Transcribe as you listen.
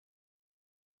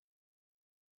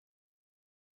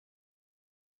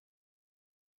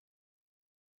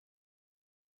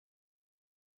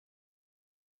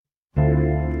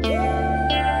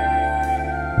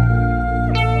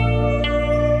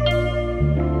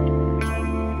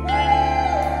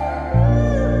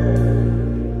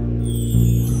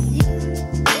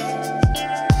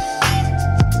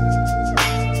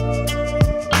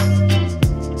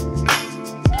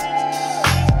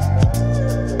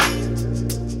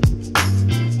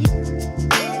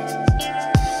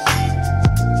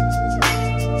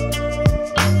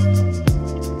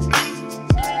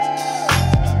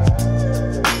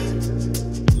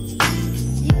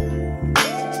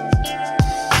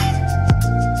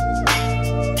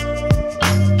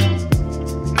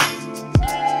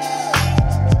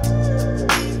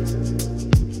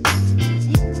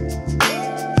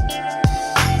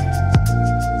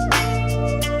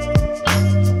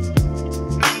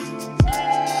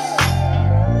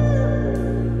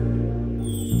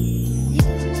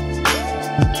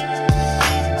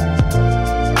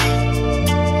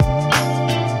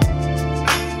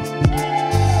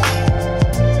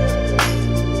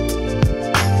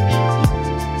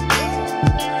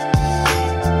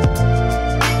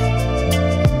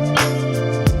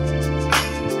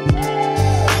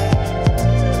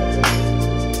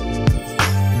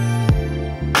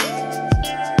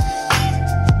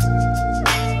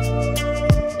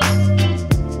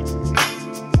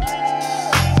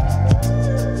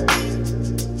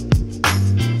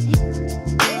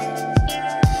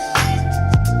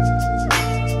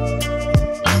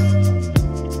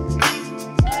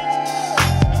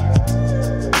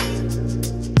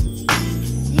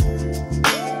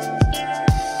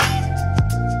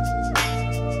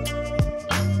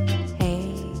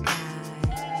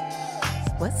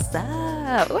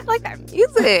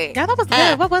it? Yeah, that was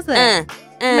good. What was it?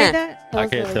 You made that? I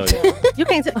can't tell you. You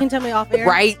can't can you tell me off air.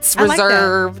 Rights I like that.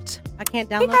 reserved. I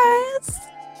can't Hey download it. guys.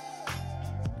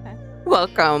 Okay.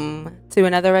 Welcome to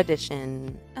another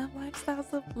edition of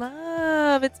Lifestyles of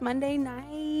Love. It's Monday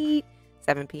night,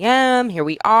 7 p.m. Here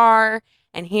we are,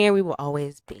 and here we will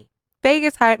always be.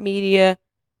 Vegas Hype Media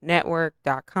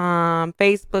Network.com,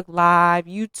 Facebook Live,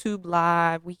 YouTube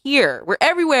Live. We're here. We're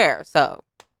everywhere. So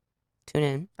tune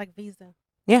in. Like Visa.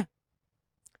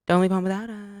 Don't leave home without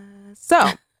us. So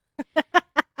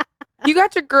you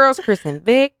got your girls, Chris and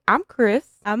Vic. I'm Chris.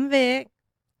 I'm Vic.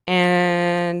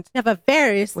 And We have a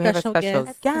very we have a special special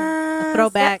guest. guest. A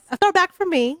throwback. A throwback for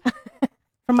me.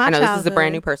 From my I know childhood. this is a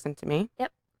brand new person to me. You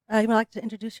would like to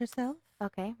introduce yourself?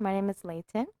 Okay, my name is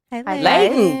Layton. Hey, Hi,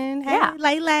 Layton. Hey, Yeah.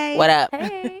 Lay. What up?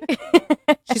 Hey.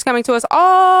 She's coming to us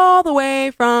all the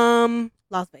way from.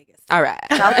 Las Vegas. All right.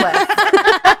 Southwest.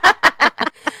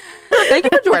 Thank you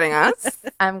for joining us.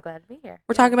 I'm glad to be here.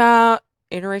 We're talking about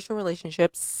interracial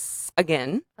relationships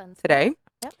again Fun stuff. today.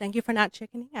 Thank you for not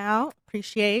chickening out.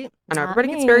 Appreciate. I know Not everybody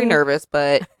gets very me. nervous,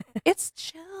 but it's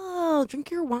chill. Drink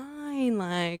your wine.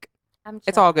 Like, I'm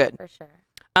It's chill, all good. for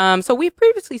sure. so we've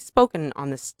previously spoken on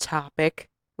this topic.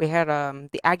 We had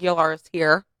the Aguilars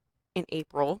here in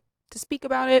April to speak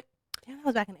about it. Damn, that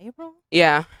was back in April?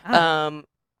 Yeah. Oh.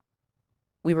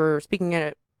 We were speaking in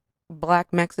a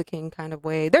Black Mexican kind of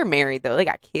way. They're married though. They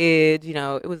got kids. You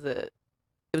know, it was a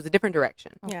different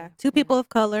direction. Yeah. Okay. Two people of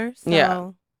color. So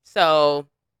Yeah. So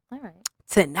All right.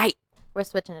 tonight We're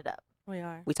switching it up. we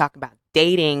are. we talk about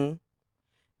dating,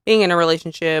 being in a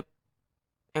relationship,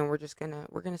 and we're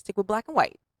gonna stick with black and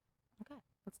white.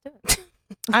 Let's do it.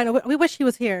 I know. We wish he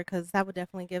was here because that would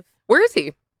definitely give Where is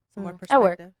he? some more I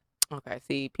work. perspective. Okay,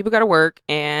 see, people got to work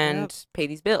and Yep. pay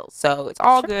these bills, so it's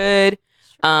all Sure. good.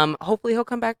 Sure. Hopefully he'll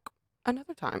come back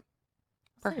another time,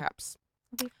 We'll see. perhaps.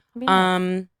 Be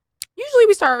nice. Usually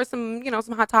we start with some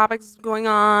hot topics going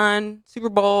on. Super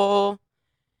Bowl.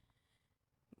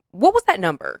 What was that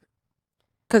number?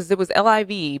 Because it was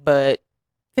LIV, but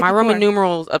my 54. Roman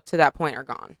numerals up to that point are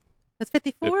gone. It's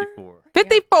 54? 54.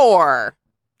 54.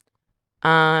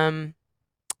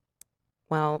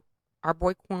 Well, our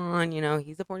boy Quan,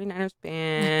 he's a 49ers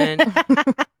fan.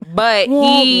 But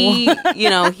he,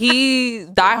 he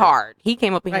die hard. He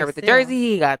came up in here Right, with the still.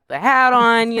 jersey. He got the hat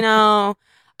on,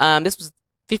 This was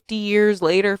 50 years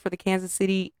later for the Kansas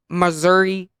City,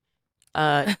 Missouri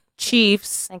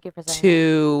Chiefs Thank you for saying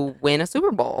to win a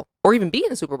Super Bowl or even be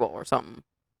in a Super Bowl or something.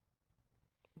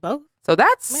 Both? So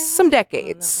that's Man, some I don't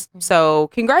decades. know. So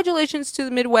congratulations to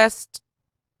the Midwest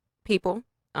people.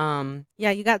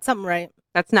 Yeah, you got something right.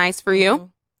 That's nice for you. Mhm.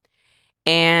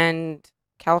 And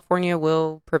California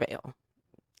will prevail.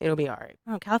 It'll be all right.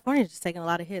 Oh, California's just taking a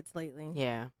lot of hits lately.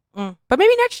 Yeah. Mm. But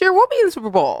maybe next year we'll be in the Super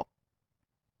Bowl.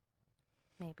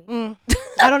 Maybe.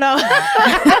 I don't know.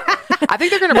 I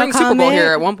think they're going to No bring Super Bowl comment.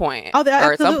 here at one point. Oh, or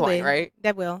at some absolutely. point, right?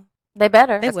 They will. They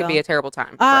better. They That's going to will. be a terrible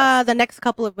time. for us.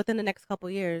 Within the next couple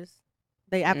years,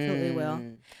 they absolutely will.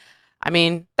 Mm. I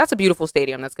mean, that's a beautiful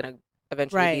stadium that's going to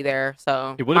eventually be Right. there.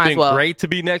 So It would have might been as well. great to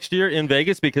be next year in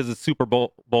Vegas because it's Super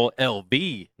Bowl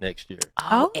LV next year.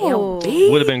 Oh, Oh.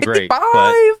 LV? Would have been great. 55?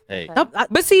 But hey, Oh,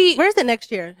 But see, where is it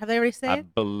next year? Have they already I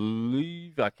said?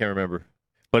 believe I can't remember,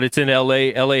 but it's in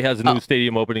LA. LA has a new Oh.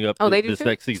 stadium opening up Oh, they do this too?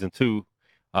 next season too,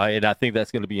 and I think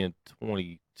that's going to be in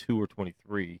 22 or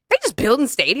 23. they just building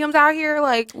stadiums out here.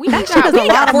 Like, we That got, shit is we a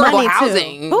ain't got lot of affordable money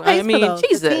housing. too. Who pays I mean, for those?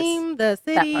 Jesus. The team, the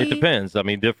city. It depends. I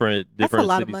mean, different That's a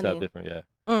lot of cities money. have different, yeah.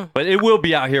 Mm. But it will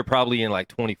be out here probably in like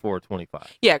 24 or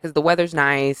 25. Yeah, because the weather's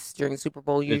nice during Super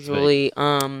Bowl usually.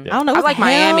 Yeah. I don't know. I It's like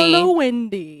Miami. hella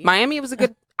windy. Miami was a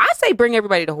good. I say bring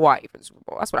everybody to Hawaii for the Super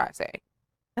Bowl. That's what I say.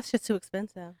 That's just too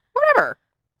expensive. Whatever.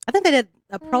 I think they did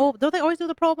a Pro. Don't they always do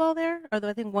the Pro Bowl there? Or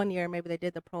I think one year maybe they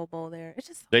did the Pro Bowl there. It's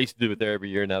just They used to do it there every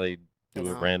year. Now they do It's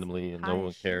it randomly and no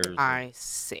one cares. I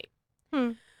see.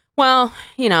 Hmm. Well,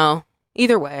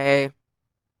 either way,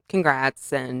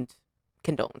 congrats and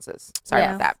condolences. Sorry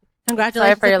Yes. about that.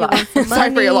 congratulations. for your if you loss. won some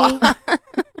Sorry for your money. loss.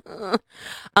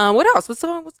 What else?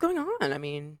 What's going on? I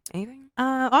mean, anything?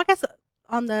 I guess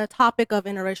on the topic of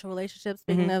interracial relationships,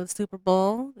 speaking Mm-hmm. of the Super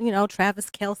Bowl, Travis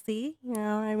Kelsey. You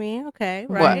know what I mean? Okay,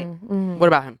 What? right. What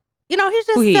about him? He's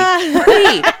just Who he? Who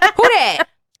that?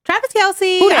 Travis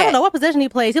Kelsey. Who I dat? don't know what position he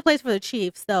plays. He plays for the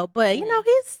Chiefs, though. But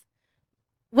he's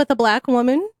with a black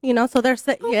woman. So they're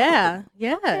saying, yeah,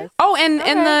 yes. Oh, and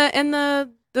Okay.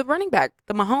 the running back,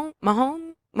 the Mahomes.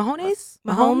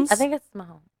 Mahomes. I think it's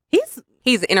Mahomes.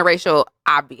 He's interracial,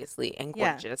 obviously, and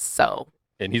Yeah. gorgeous. So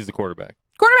And he's the quarterback.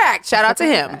 quarterback, shout out to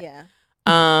him. Yeah.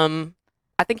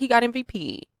 I think he got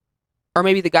MVP, or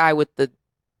maybe the guy with the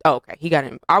Oh, okay. He got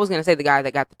him. I was gonna say the guy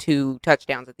that got the 2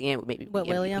 touchdowns at the end would maybe be What, MVP,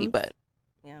 Williams? but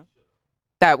Yeah.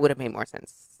 that would have made more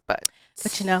sense. But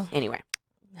But, you know. anyway,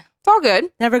 it's all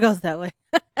good. Never goes that way.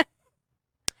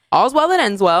 All's well that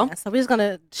ends well. Yeah, so we're just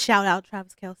gonna shout out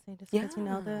Travis Kelce just because you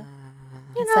know the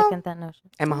I second that notion.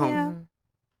 And Mahomes. Yeah. Mhm.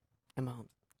 And Mahomes.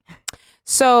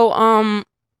 So,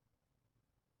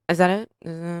 is that it?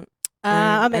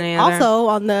 I mean Any other- also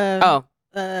on the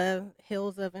Oh,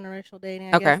 hills of interracial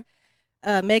dating. I okay.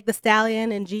 guess, Meg the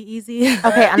Stallion and G-Eazy.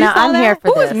 Okay, You now saw I'm that? here for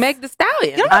Who this. is Meg the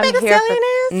Stallion? You don't know I'm who Meg the here for- Stallion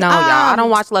is? No, y'all. I don't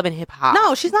watch Love and Hip Hop.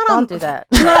 No, she's not on. Don't do that.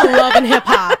 She's not on Love and Hip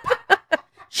Hop.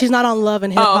 She's not on Love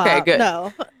and Hip Hop. okay, good.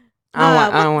 No.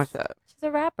 I don't watch that. She's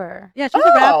a rapper. Yeah, she's Oh.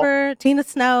 a rapper. Tina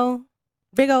Snow,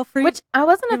 Big Old Freak. Which I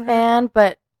wasn't a Mhm. fan,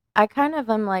 but I kind of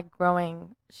am like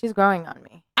growing. She's growing on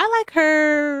me. I like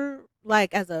her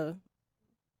like as a.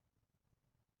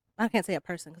 I can't say a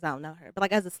person because I don't know her, but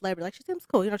like as a celebrity, like she seems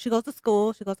cool. You know, she goes to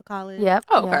school, she goes to college. Yep.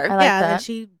 Oh, yep, okay. I like yeah, and that.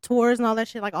 she tours and all that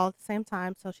shit like all at the same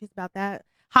time. So she's about that.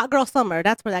 Hot Girl Summer.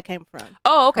 That's where that came from.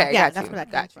 Oh, okay. Yeah, got that's you. where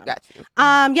that got came you. from.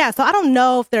 Got you. Yeah. So I don't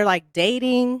know if they're like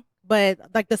dating, but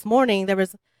like this morning there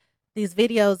was these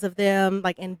videos of them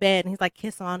like in bed, and he's like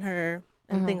kissing on her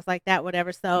and Mhm. things like that,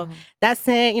 whatever. So Mhm. that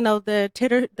sent the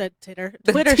Twitter, The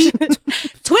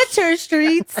Twitter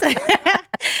streets.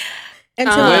 And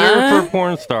Twitter for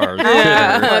porn stars.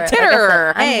 Yeah. Twitter. Like I said,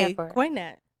 Titter. I'm here Hey, for it. coin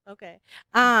that. Okay.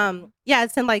 Yeah,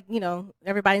 it sent like,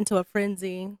 everybody into a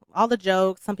frenzy. All the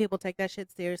jokes. Some people take that shit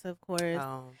serious, of course.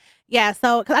 Oh. Yeah,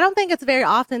 so cause I don't think it's very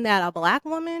often that a black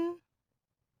woman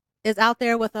is out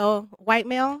there with a white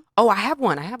male. Oh, I have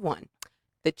one.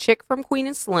 The chick from Queen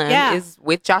and Slim Yeah. is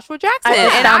with Joshua Jackson. I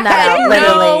just and found I that had out no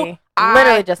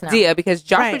literally just now. idea because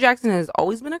Joshua Right. Jackson has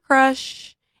always been a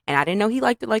crush, and I didn't know he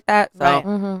liked it like that. So Right.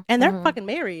 Mhm, And they're mhm. fucking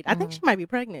married. I think she might be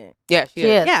pregnant. yeah, She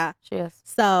is. Yeah. She is.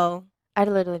 So I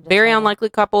literally just very saw that. unlikely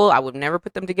couple. I would never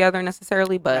put them together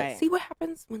necessarily, but Right. see what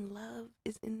happens when love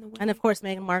is in the way. and of course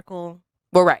Meghan Markle.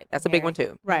 well, right, that's a big Harry. one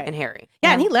too. Right. And Harry.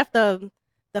 Yeah, and he left the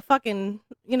fucking,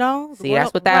 the See, that's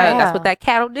world- what that right. that's what that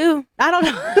cat'll do. I don't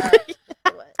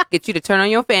know. Get you to turn on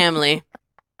your family.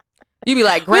 You be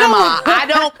like, Grandma, I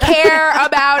don't care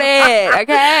about it.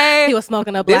 Okay, He was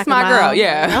smoking a this black my and girl. mild.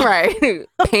 Yeah, right.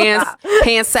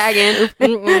 pants sagging.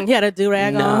 Mm-mm, he had a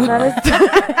do-rag No. on. That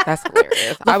is- That's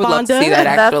hilarious. I would love to LaFonda? see that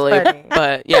That's actually. funny.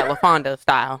 But yeah, LaFonda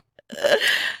style.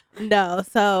 No,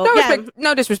 so No, yeah, respect,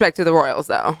 no disrespect to the royals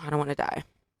though. I don't want to die.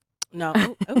 no.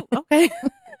 Ooh, okay.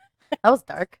 That was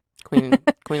dark. Queen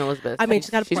Elizabeth. I mean, she's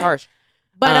got a she's point. harsh.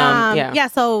 But Yeah. yeah.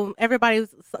 So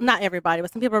not everybody,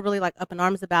 but some people are really like up in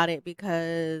arms about it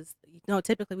because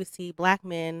typically we see black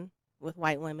men with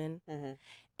white women,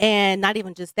 and not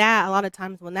even just that. A lot of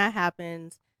times when that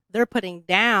happens, they're putting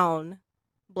down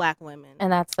black women.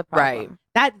 And that's the Right.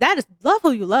 problem. that is love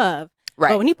who you love. Right.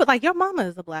 But when you put like your mama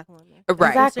is a black woman, Right.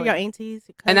 Exactly. Your aunties,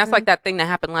 your And that's like cousins. that thing that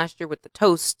happened last year with the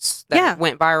toasts that Yeah.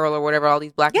 went viral or whatever. All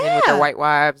these black men with their Yeah. white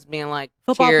wives being like,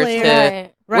 Football cheers players.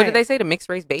 to Right. what did they say to mixed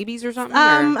race babies or something?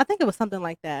 Or- I think it was something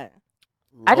like that.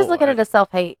 I just look at it as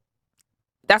self-hate.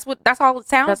 that's all it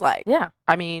sounds That's like. Yeah,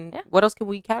 I mean, Yeah. what else can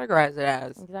we categorize it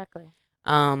as? exactly.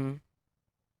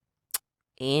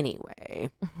 Anyway.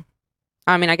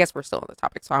 I mean, I guess we're still on the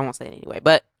topic, so I won't say it anyway.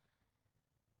 But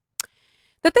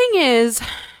the thing is,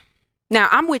 now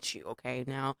I'm with you, okay?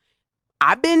 Now,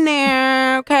 I've been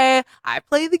there, okay? I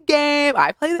play the game.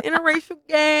 I play the interracial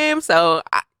game. So,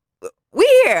 we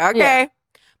here, okay? Yeah.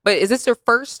 But is this your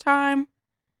first time?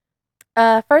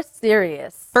 First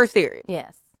serious. First series?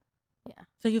 Yes.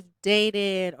 So you've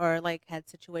dated or like had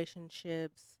situationships.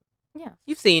 Yeah.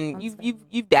 You've seen, I'm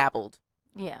you've dabbled,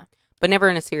 Yeah. but never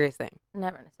in a serious thing.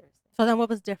 Never in a serious thing. So then what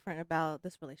was different about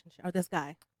this relationship or this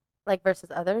guy? Like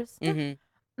versus others.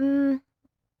 Mm-hmm.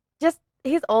 Just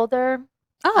he's older.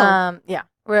 Oh, Yeah.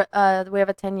 We have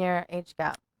a 10-year age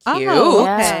gap. Cute. Oh,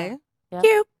 Yeah. okay. Yeah.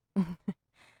 Cute.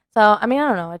 So I mean, I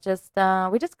don't know. It just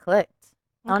we just clicked.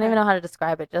 I don't Okay. even know how to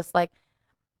describe it. Just like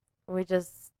we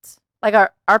just like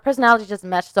our personalities just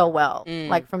meshed so well, Mm.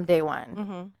 like from day one.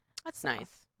 Mm-hmm. That's nice.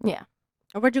 Yeah.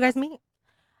 Where'd you guys meet?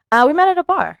 We met at a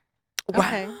bar.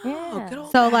 Okay. Yeah. Good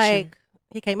old So fashioned. like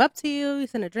he came up to you, you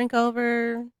sent a drink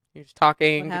over. You're just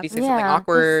talking. What Did he say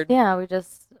happened? something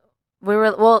just- awkward? we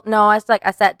were well. No, I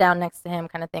sat down next to him,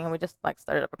 kind of thing, and we just like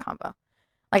started up a combo,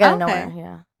 like out of Okay.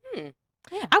 nowhere. Yeah.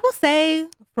 I will say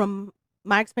from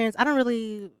my experience, I don't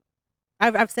really.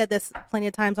 I've said this plenty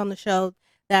of times on the show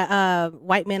that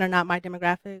white men are not my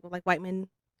demographic. Like white men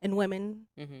and women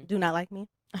Mm-hmm. do not like me.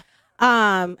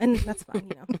 And that's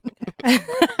fine,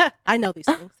 I know these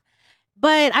things.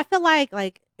 But I feel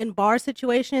like in bar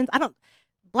situations,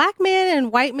 black men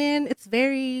and white men, it's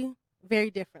very, very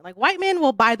different. Like white men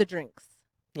will buy the drinks.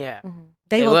 Yeah. Mhm.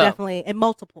 They They will will. definitely, and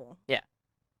multiple. Yeah.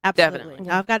 Absolutely. Definitely.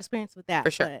 Yeah. I've got experience with that.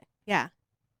 For sure. But yeah.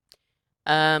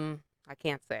 I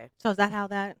can't say. So is that how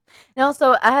that? No,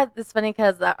 so I had this funny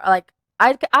because like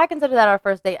I consider that our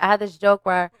first date. I had this joke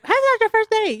where How's that your first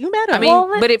date? You met him. I mean, Well,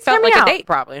 but it hear felt me like a out. date,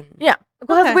 probably.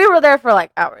 because Okay. we were there for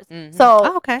like hours. Mhm. So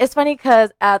Oh, okay. it's funny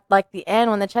because at like the end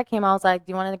when the check came, I was like,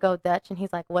 "Do you want to go Dutch?" And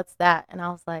he's like, "What's that?" And I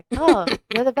was like, "Oh,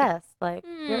 you're the best. Like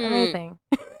you're Mm. amazing."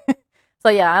 So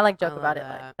yeah, I like joke I about it.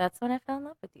 love Like that. that's when I fell in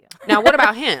love with you. Now, what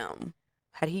about him?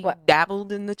 Had he What?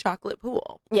 dabbled in the chocolate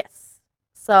pool? Yes.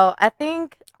 So I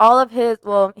think all of his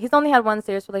he's only had one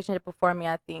serious relationship before me,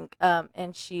 I think.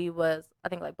 And she was I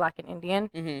think like black and Indian.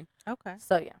 Mm-hmm. Okay. Mm.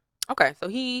 So yeah. Okay, so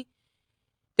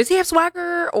does he have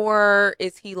swagger, or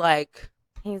is he like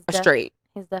He's a straight?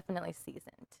 he's definitely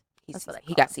seasoned. That's what I He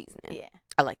call got him. seasoning. Yeah.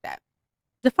 I like that.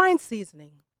 Define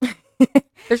seasoning.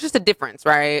 There's just a difference,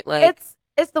 right? Like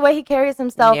It's the way he carries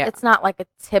himself. Yeah. It's not like a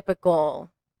typical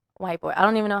white boy. I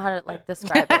don't even know how to like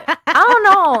describe it. I don't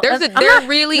know. there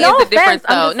really no is a difference, offense,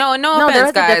 I'm though. just- No no, there offense, is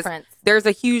a guys. difference. There's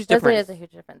a huge There difference. is a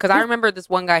huge difference. Because I remember this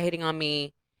one guy hitting on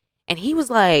me, and he was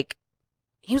like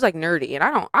nerdy, and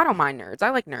I don't mind nerds. I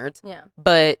like nerds, Yeah.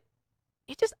 but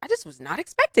I just was not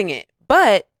expecting it.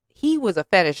 But he was a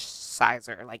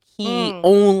fetishizer. Like he Mm.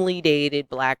 only dated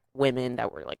black women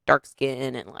that were like dark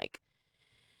skin and like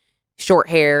short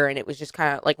hair, and it was just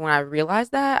kind of like when I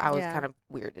realized that, I was Yeah. kind of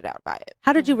weirded out by it.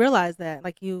 How did you realize that?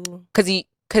 Like you.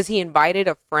 Because he invited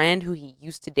a friend who he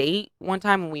used to date one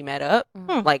time when we met up.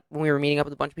 Mhm. Like when we were meeting up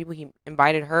with a bunch of people, he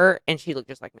invited her, and she looked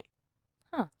just like me.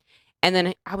 Huh. And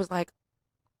then I was like,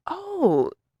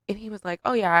 oh, and he was like,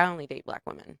 oh yeah, I only date black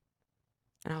women.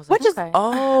 And I was like, Which is- Okay.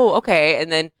 oh, okay.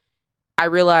 And then I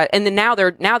realized, and then now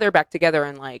they're back together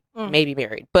and like Mm. maybe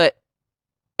married. But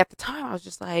at the time, I was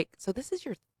just like, so this is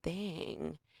your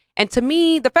thing. And to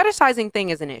me, the fetishizing thing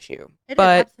is an issue. It is,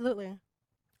 But absolutely.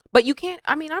 but you can't.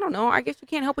 I mean, I don't know. I guess you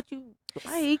can't help what you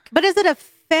like. But is it a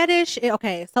fetish?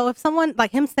 Okay, so if someone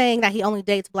like him saying that he only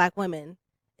dates black women,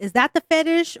 is that the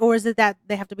fetish, or is it that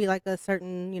they have to be like a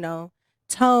certain,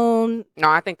 tone? No,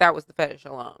 I think that was the fetish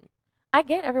alone. I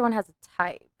get everyone has a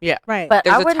type, Right. but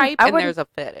There's I a wouldn't. type I and wouldn't. there's a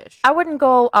fetish. I wouldn't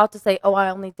go out to say, "Oh, I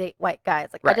only date white guys."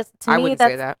 Like Right. to I me, wouldn't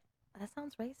that's say that. that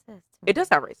sounds racist. To me. It does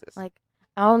sound racist. Like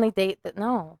I only date that.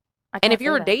 No. I and can't if say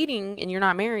you're that. dating and you're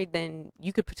not married, then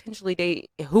you could potentially date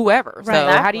whoever. So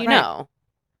Right. how do you Right. know?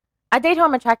 I date who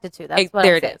I'm attracted to. That's what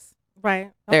There I it say. is.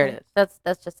 Right. There Okay. it is.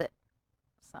 That's just it.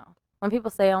 So when people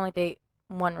say I only date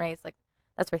one race, like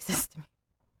that's racist to me.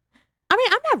 I mean,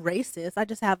 I'm not racist. I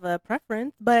just have a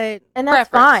preference, but And that's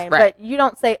Preference, fine. right. But you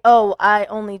don't say, "Oh, I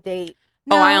only date."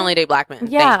 no, Oh, I only date black men.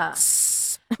 Yeah.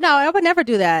 Thanks. No, I would never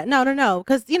do that. No,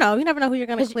 because you never know who you're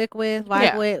gonna 'Cause you- click with, vibe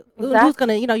Yeah. with, who's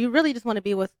Exactly. gonna, you really just want to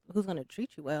be with who's gonna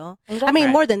treat you well. I Exactly. mean,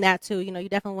 Right. more than that too. You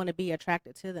definitely want to be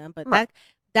attracted to them, but Right.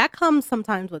 that comes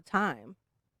sometimes with time.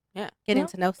 Yeah. Getting No,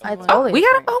 to know I someone. totally- We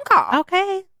got a agree. phone call.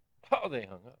 Okay. Oh, they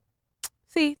hung up.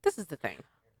 See, this is the thing.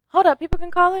 Hold up, people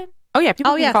can call in. Oh yeah,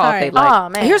 people Oh, can yeah, call sorry. if they like. Oh,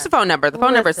 man. Here's the phone number. The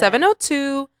phone number is Listen.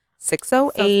 702 So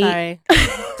 608 sorry.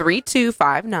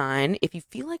 3259. If you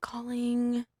feel like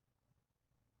calling,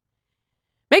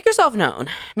 make yourself known.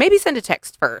 Maybe send a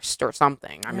text first or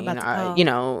something. I I'm mean, about to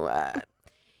call.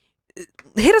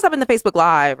 hit us up in the Facebook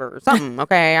Live or something.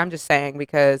 Okay, I'm just saying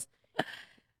because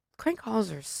crank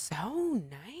calls are so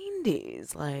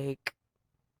 90s. Like,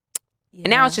 and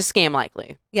now it's just scam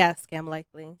likely. yeah, scam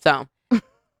likely. So,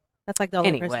 That's like the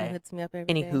only person Anyway. who hits me up every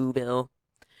day. anywho, Bill.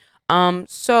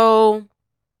 So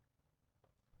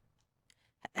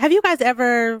Have you guys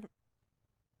ever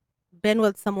been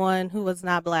with someone who was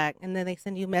not black and then they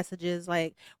send you messages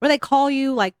like where they call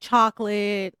you like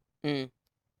chocolate, Mm.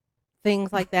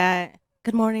 things like that?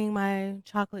 Good morning, my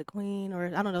chocolate queen, or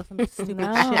I don't know, some stupid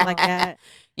No. shit like that.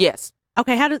 yes,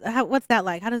 Okay, what's that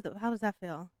like? How does that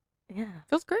feel? Yeah.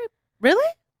 feels great. Really?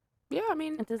 Yeah, I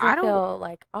mean, It doesn't I don't. feel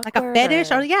like awkward. Like a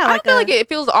fetish, or yeah, I like don't feel a, like it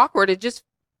feels awkward. It just,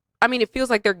 I mean, it feels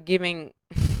like they're giving,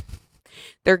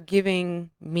 they're giving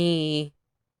me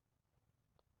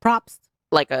props.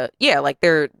 like like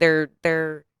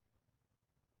they're.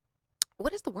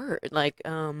 What is the word? Like,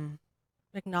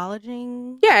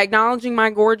 Acknowledging. yeah, acknowledging my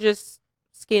gorgeous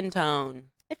skin tone.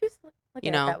 If you look You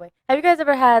at know. it that way. Have you guys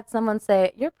ever had someone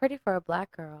say, "You're pretty for a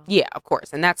black girl"? Yeah, of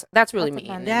course, and that's really That's a me.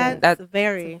 fun And thing. That's that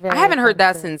very. It's very I haven't heard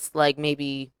that offensive. since like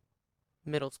maybe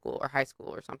middle school or high school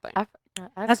or something. I've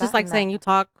That's just like gotten saying that. you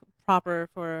talk proper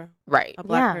for Right, a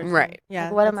black Yeah. person. Right. Yeah.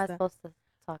 Like, what am I that's the- supposed to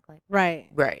talk like? Right.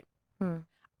 right.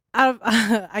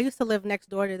 I used to live next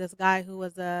door to this guy who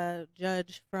was a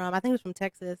judge from, I think he was from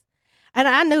Texas. And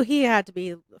I knew he had to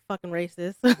be fucking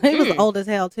racist. He was Mm. old as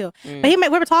hell too. Mm.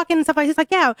 But we were talking and stuff like. He's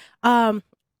like, yeah,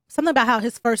 something about how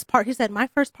his first part. He said my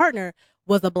first partner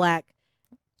was a black.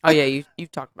 Oh yeah,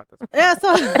 you've talked about this. Before. Yeah, so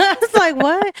I was like,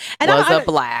 what? And was I a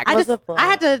black. I Was just a I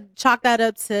had black. to chalk that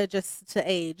up to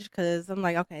age because I'm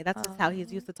like, okay, that's just how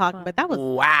he's used to talking. But that was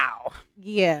wow.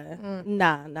 yeah, Mm.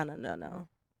 nah, no.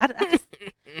 I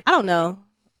don't know.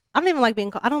 I don't even like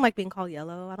being. I don't like being called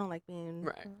yellow. I don't like being.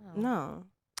 Right. No.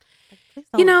 Like, please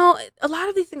You don't. know, a lot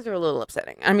of these things are a little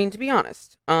upsetting. I mean, to be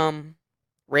honest,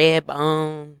 red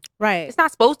bone. Right. It's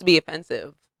not supposed to be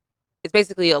offensive. It's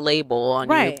basically a label on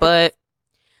you, Right. but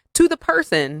to the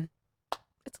person,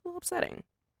 it's a little upsetting.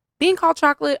 Being called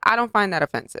chocolate, I don't find that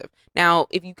offensive. Now,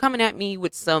 if you coming at me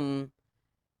with some,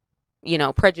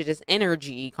 prejudice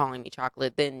energy calling me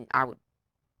chocolate, then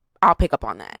I'll pick up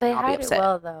on that. They and I'll be hide it upset.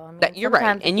 well, though. I mean, That- you're right,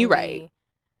 sometimes it and you're can right.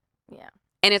 be- Yeah.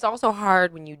 And it's also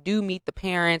hard when you do meet the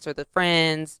parents or the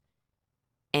friends,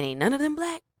 and ain't none of them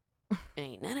black.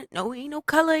 Ain't no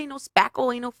color, ain't no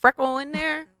spackle, ain't no freckle in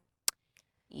there.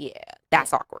 Yeah,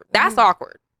 that's awkward. That's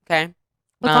awkward. Okay,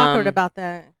 What's awkward Um, about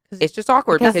that? 'Cause it's just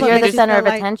awkward Because because what you're makes the you center feel of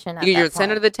like attention. At you're that the center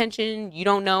point. of the attention. You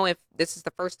don't know if this is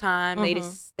the first time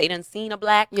they done seen a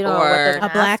black You don't know what they're or gonna A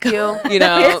black. ask you. you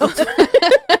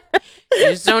know. You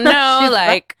just don't know. She's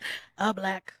Like a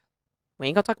black. we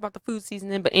ain't gonna talk about the food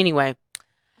seasoning, but anyway,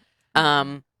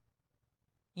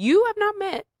 you have not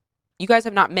met. You guys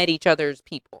have not met each other's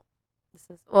people.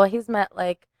 He's met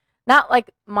like not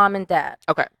like mom and dad.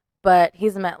 Okay. But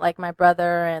he's met like my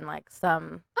brother and like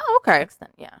some Oh, okay.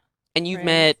 extent. Yeah. And you've Friends.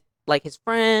 met like his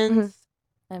friends.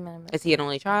 I met him. Is he an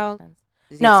only child?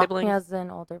 Does he No, have siblings? he has an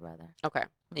older brother. Okay.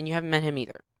 And you haven't met him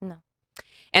either. No.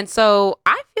 And so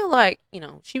I feel like,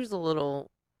 she was a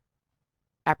little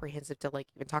apprehensive to like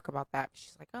even talk about that.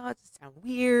 She's like, oh, it just sounds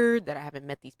weird that I haven't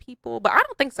met these people. But I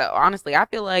don't think so. Honestly, I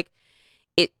feel like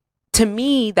to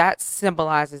me, that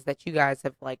symbolizes that you guys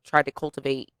have like tried to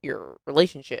cultivate your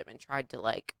relationship and tried to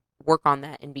like work on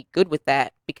that and be good with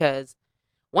that, because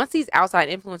once these outside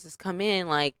influences come in,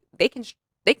 like they can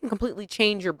completely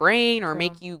change your brain or True.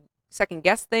 make you second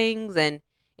guess things. And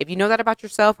if you know that about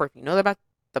yourself, or if you know that about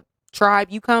the tribe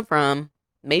you come from,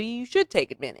 maybe you should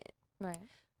take a minute. Right.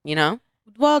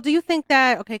 Well, do you think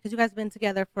that because you guys have been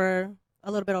together for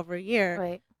a little bit over a year?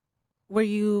 Right. Were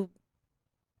you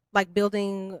like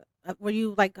building? Were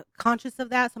you like conscious of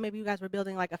that? So maybe you guys were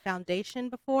building like a foundation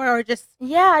before, or just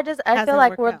Yeah, I Hasn't feel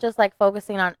like worked we're out. just like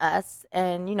focusing on us,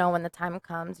 and when the time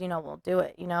comes, we'll do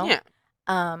it. Yeah.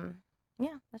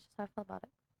 Yeah, that's just how I feel about it.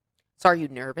 So are you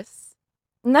nervous?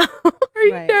 No, Are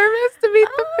you Right. nervous to meet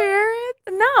the parents?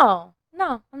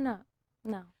 no, I'm not.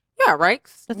 No. Yeah, right.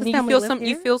 'Does this You family feel live you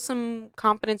here? feel some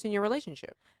confidence in your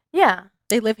relationship. Yeah.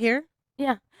 they live here?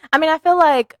 I mean, I feel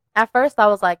like at first I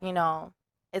was like,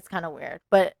 it's kind of weird,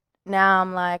 but now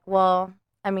I'm like, well,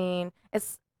 I mean,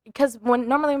 it's because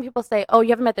normally when people say, oh, you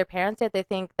haven't met their parents yet, they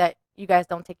think that you guys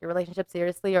don't take your relationship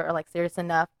seriously or like serious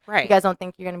enough. Right. You guys don't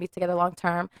think you're gonna be together long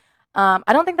term. I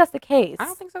don't think that's the case. I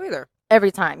don't think so either.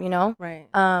 every time, Right.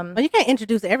 Um, But you can't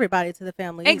introduce everybody to the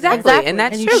family. either. Exactly. Exactly. And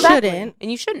that's And you true. shouldn't.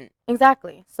 And you shouldn't.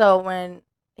 exactly. So when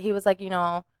he was like,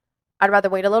 I'd rather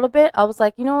wait a little bit, I was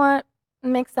like, you know what, it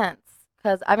makes sense,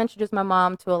 because I've introduced my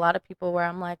mom to a lot of people where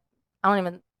I'm like, I don't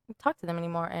even talk to them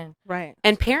anymore, and Right.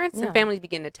 And parents Yeah. and families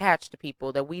begin attached to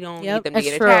people that we don't Yep. need them to it's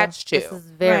get true. attached to. This is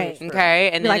very Right. true. Okay.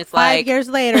 And Be then like it's 5 like years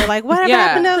later, like whatever Yeah.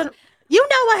 happened to you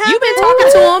know what happened? you've been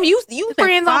talking to them. You It's been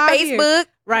friends on 5 years. Facebook.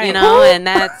 Right. And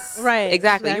that's Right,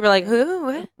 Exactly. You were like, who?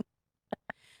 What?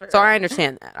 So I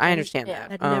understand that. I And- understand yeah.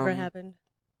 that. That never happened.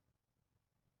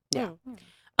 yeah.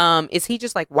 Hmm. Is he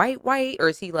just like white, or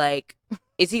is he like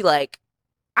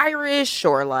Irish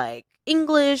or like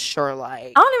English or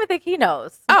like? I don't even think he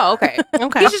knows. Oh, okay.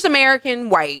 Okay. He's just American,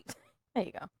 white, There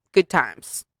you go. good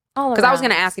times. All Because I was around.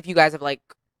 gonna ask if you guys have like,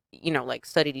 like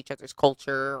studied each other's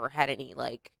culture or had any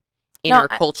like No,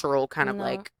 intercultural kind of no.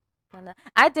 like.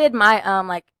 I did my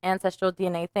like ancestral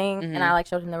DNA thing, Mhm. and I like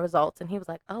showed him the results, and he was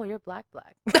like, "Oh, you're black."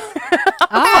 Oh.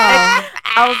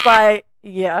 I was like,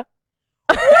 "Yeah."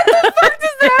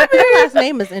 Your last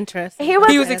name is interesting. He was-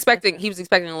 He was expecting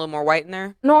a little more white in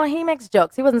there. No, he makes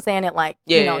jokes. He wasn't saying it like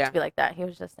Yeah. to be like that. He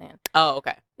was just saying Oh,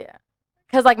 okay.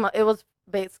 because like it was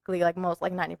basically like most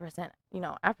like 90%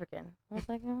 African. I was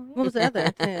like, What was the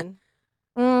other 10?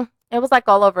 It was like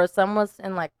all over. Some was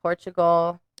in like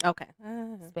Portugal, Okay.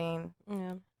 Spain.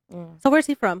 Yeah. Mm. So where's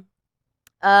he from?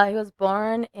 He was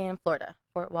born in Florida,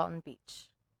 Fort Walton Beach,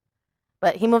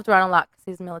 but he moved around a lot because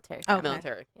he's military. Okay.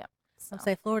 Military. So I'll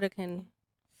say Florida can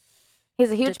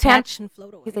he's a huge detach and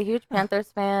float away. He's a huge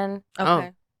Panthers fan, Oh.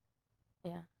 Okay.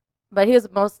 but he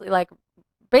was mostly like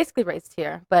basically raised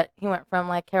here, but he went from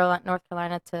like North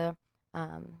Carolina to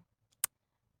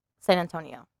San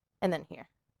Antonio, and then here.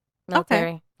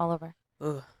 Military all over.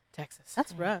 Ugh, Texas.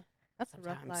 That's rough. That's a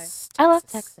rough Sometimes life. I love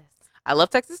Texas, I love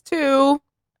Texas too,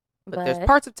 but there's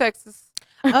parts of Texas.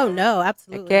 Oh no,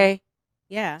 absolutely. Okay,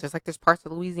 Yeah. just like there's parts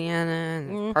of Louisiana and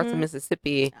there's parts of Mhm.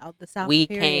 Mississippi. Out the South. We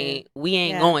period.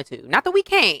 ain't Yeah. going to. Not that we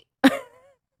can't.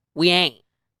 We ain't.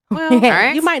 Well, Yeah.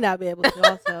 Alright. you might not be able to.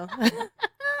 Also,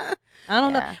 I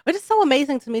don't know. Yeah. Which is so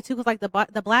amazing to me too, because like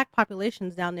the black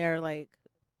populations down there, like,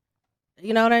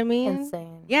 you know what I mean?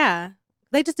 Insane. Yeah.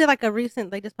 They just did like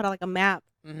they just put out like a map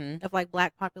Mm-hmm. of like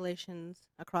black populations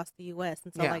across the U.S.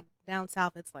 And so Yeah. like down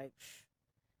south, it's like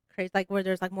crazy, like where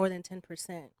there's like more than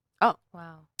 10%.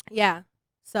 Wow. Yeah.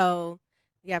 So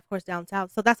yeah, of course down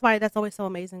south. So that's why that's always so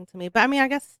amazing to me. But I mean, I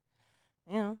guess,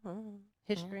 you know,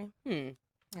 history.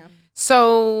 Yeah.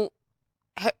 So,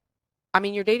 I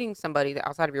mean, you're dating somebody that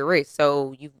outside of your race.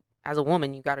 So you, as a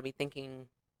woman, you got to be thinking,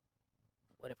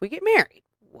 what if we get married?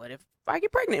 What if I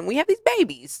get pregnant and we have these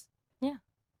babies? Yeah.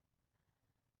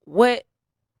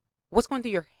 What's going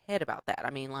through your head about that? I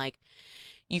mean, like,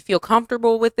 you feel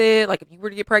comfortable with it? Like, if you were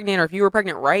to get pregnant, or if you were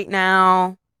pregnant right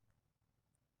now,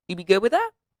 you'd be good with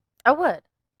that? I would.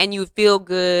 And you would feel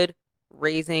good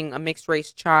raising a mixed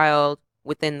race child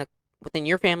within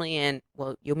your family, and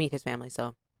well, you'll meet his family.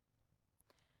 So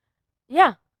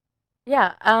Yeah.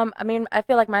 Yeah. I mean, I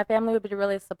feel like my family would be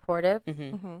really supportive.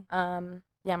 mm-hmm.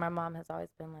 Yeah, my mom has always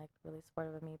been like really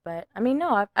supportive of me, but I mean,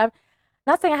 no, I'm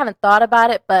not saying I haven't thought about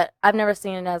it, but I've never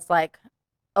seen it as like,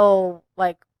 oh,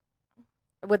 like,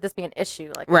 would this be an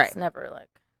issue? Like, Right. It's never like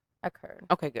occurred.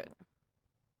 Okay, good.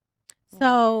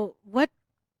 So what,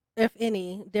 if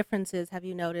any, differences have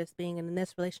you noticed being in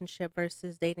this relationship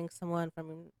versus dating someone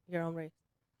from your own race?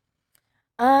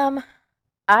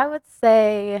 I would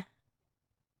say,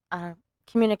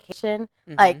 communication.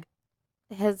 Mhm. Like,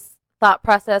 his thought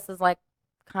process is like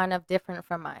kind of different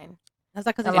from mine. That's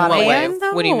like In because what way?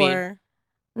 What do you mean?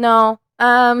 No,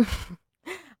 I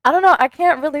don't know. I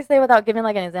can't really say without giving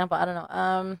like an example. I don't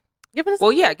know. Give us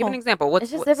Well, yeah, give an example. What's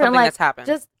It's just what's different, something like, that's happened?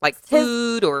 just like his-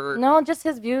 food or No, just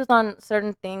his views on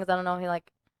certain things. I don't know.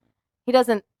 He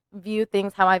doesn't view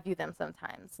things how I view them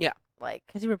sometimes. Yeah. Like,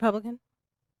 Is he Republican?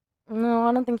 no,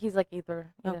 I don't think he's like either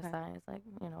Okay. side. He's like,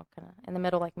 kind of in the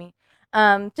middle like me.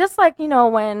 Just like,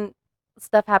 when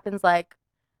stuff happens like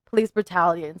police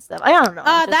brutality and stuff. I don't know.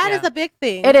 Oh, Just- that is yeah. a big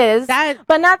thing. it is. That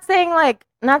But not saying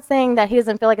that he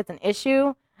doesn't feel like it's an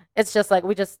issue. It's just like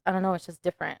I don't know, it's just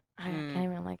different. I Mm. can't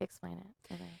even like explain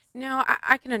it. no,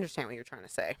 I can understand what you're trying to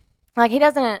say. Like he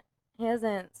doesn't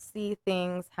see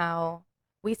things how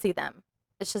we see them.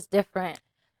 It's just different.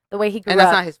 The way he grew And that's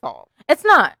up. not his fault. It's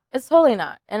not. It's totally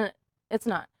not. And it's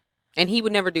not. And he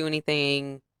would never do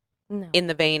anything No. in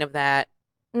the vein of that.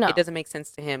 no. It doesn't make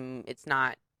sense to him. It's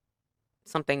not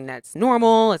something that's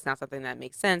normal. It's not something that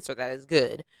makes sense or that is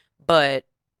good. But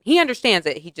he understands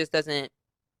it. He just doesn't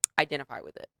identify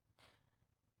with it.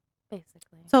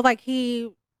 Basically. so like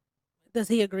does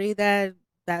he agree that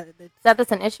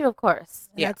That's an issue, of course.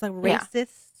 Yeah. that's a Yeah.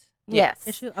 racist Yes.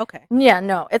 issue? Okay. Yeah,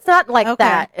 no. It's not like Okay.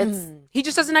 that. It's He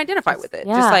just doesn't identify with it.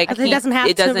 Yeah. Just like It doesn't have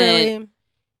it to doesn't really.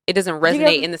 it doesn't You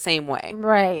resonate get- in the same way.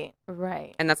 right.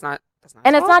 And that's not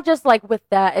And his it's fault. not just like with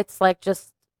that, it's like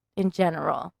just in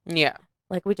general. Yeah.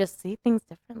 Like we just see things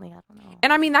differently. I don't know.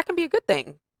 And I mean that can be a good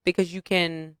thing because you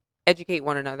can educate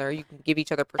one another. You can give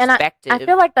each other And perspective. I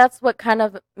feel like that's what kind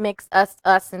of makes us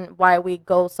and why we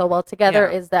go so well together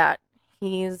Yeah. is that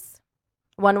he's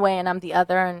one way and I'm the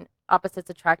other, and opposites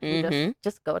attract. We Mhm.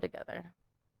 just go together.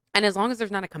 And as long as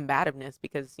there's not a combativeness,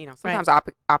 because Right. sometimes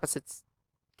opposites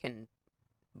can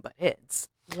butt heads.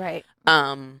 Right.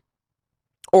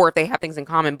 Or if they have things in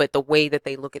common, but the way that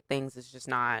they look at things is just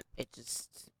not.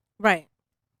 Right.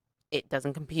 It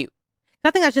doesn't compute. I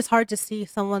think that's just hard to see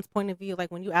someone's point of view, like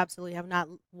when you absolutely have not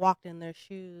walked in their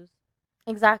shoes.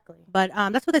 Exactly. But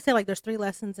that's what they say. Like, there's 3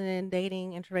 lessons in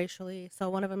dating interracially. So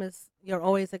one of them is you're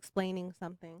always explaining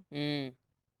something.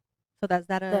 So that's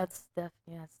that. That's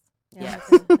yes.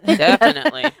 Yes. okay.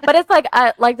 Definitely. But it's like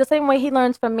like the same way he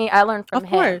learns from me, I learn from Of him.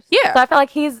 course. Yeah. So I feel like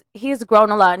he's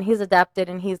grown a lot and he's adapted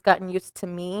and he's gotten used to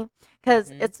me because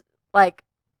Mhm. it's like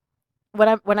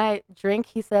when I drink,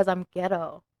 he says I'm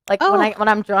ghetto. Like Oh. when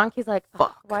I'm drunk, he's like,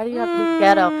 Fuck. why do you have to be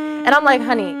ghetto? And I'm like,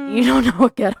 honey, you don't know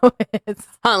what ghetto is.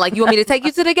 Huh? Like you want me to take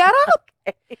you to the ghetto?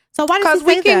 So why does Because he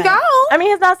we say can that? go. I mean,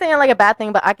 he's not saying like a bad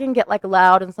thing, but I can get like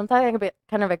loud and sometimes I can be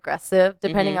kind of aggressive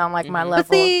depending Mhm, on like my mhm. level.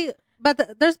 But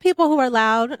see, there's people who are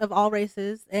loud of all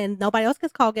races, and nobody else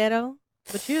gets called ghetto,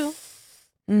 but you.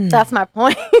 That's my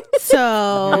point. So,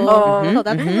 Mhm, so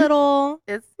that's mhm. a little.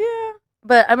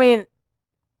 But I mean,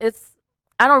 it's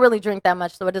I don't really drink that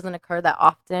much, so it doesn't occur that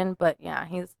often. But yeah,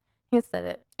 he said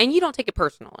it. And you don't take it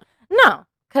personally. No,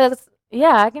 because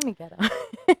I can be ghetto.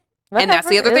 And that's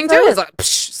the other thing too. Is like,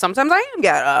 sometimes I am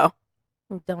ghetto.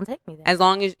 Don't take me there. As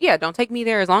long as don't take me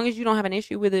there. As long as you don't have an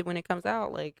issue with it when it comes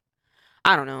out. Like,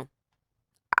 I don't know.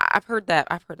 I've heard that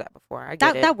before. I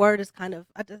get it. That word is kind of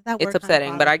It's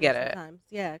upsetting, but I get it. Sometimes.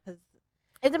 Yeah, because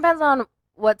it depends on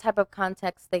what type of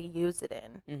context they use it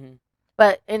in. Mm-hmm.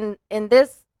 But in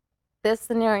this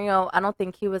scenario, I don't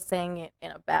think he was saying it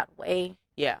in a bad way.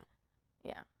 Yeah.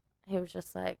 He was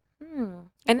just like, and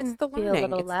it's the be a learning,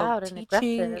 little it's loud the and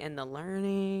teaching aggressive. and the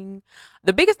learning.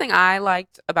 The biggest thing I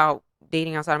liked about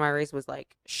dating outside of my race was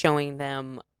like showing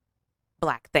them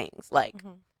Black things. Like,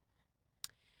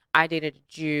 I dated a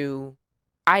Jew.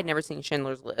 I had never seen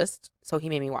Schindler's List, so he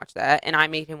made me watch that, and I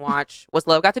made him watch What's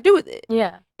Love Got to Do with It.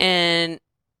 Yeah. And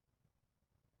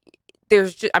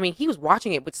there's just, I mean, he was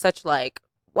watching it with such like,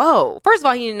 whoa. First of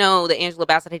all, he didn't know that Angela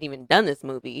Bassett had even done this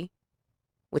movie,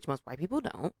 which most white people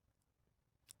don't.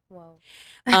 Whoa.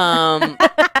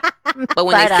 But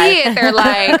when they see it, they're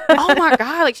like, oh my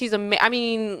God, like she's I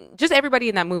mean, just everybody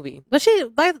in that movie. But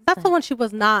that's the one she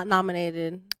was not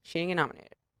nominated. She didn't get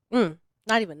nominated.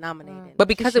 Not even nominated. But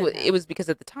because it was because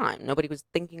at the time nobody was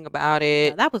thinking about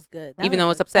it. No, that was good. Even though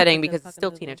it's upsetting because it's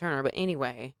still Tina Turner. But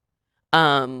anyway,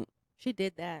 she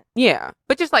did that. Yeah,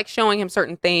 but just like showing him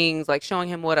certain things, like showing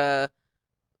him what a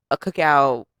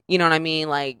cookout. You know what I mean?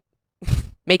 Like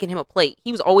making him a plate.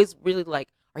 He was always really like,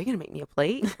 "Are you gonna make me a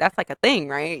plate?" That's like a thing,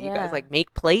 right? Yeah. You guys like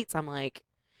make plates. I'm like,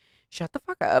 shut the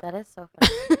fuck up. That is so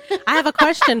funny. I have a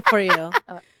question for you.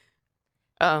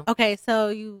 Oh, Okay, so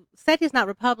you said he's not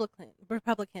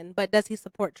Republican, but does he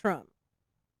support Trump?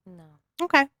 No.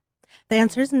 Okay. The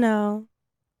answer is no.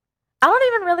 I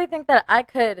don't even really think that I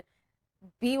could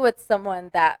be with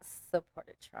someone that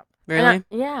supported Trump. really?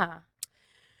 Yeah.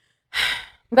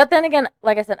 But then again,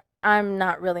 like I said, I'm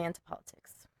not really into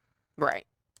politics. Right.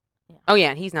 Yeah. Oh yeah,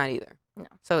 and he's not either. No.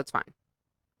 So it's fine.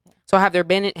 Yeah. So has there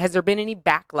been any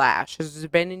backlash? Has there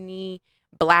been any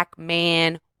Black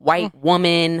man, white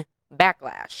woman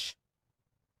backlash?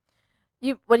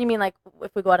 What do you mean, like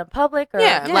if we go out in public? Or?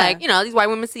 Yeah, like these white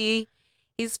women see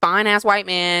these fine ass white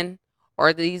man,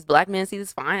 or these Black men see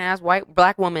this fine ass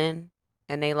Black woman,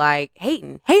 and they like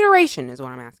hateration is what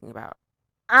I'm asking about.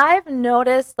 I've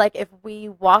noticed, like, if we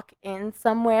walk in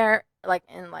somewhere, like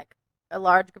in like a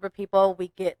large group of people,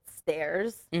 we get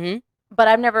stares. Mm-hmm. But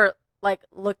I've never like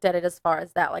looked at it as far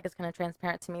as that. Like, it's kind of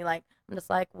transparent to me. Like, I'm just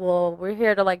like, well, we're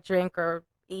here to like drink or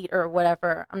eat or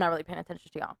whatever. I'm not really paying attention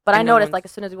to y'all. But I noticed, like,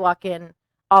 as soon as we walk in,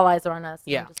 all eyes are on us.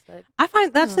 Yeah. I'm just like, I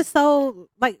find that's just so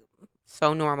like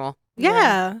So normal.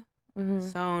 yeah. mm-hmm.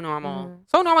 So normal. Mhm.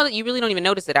 So normal that you really don't even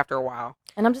notice it after a while.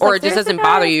 And I'm just Or like, it just seriously, doesn't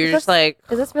bother guys? you. You're just like,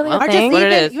 Is this really well, a Or thing? just what it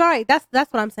even is. you're right. That's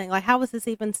what I'm saying. Like, how is this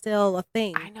even still a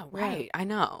thing? I know, Yeah. right? I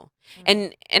know.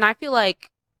 Mhm. And I feel like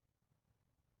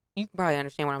you can probably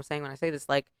understand what I'm saying when I say this.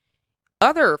 Like,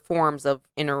 other forms of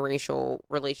interracial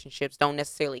relationships don't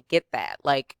necessarily get that.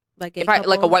 Like, Like, if I like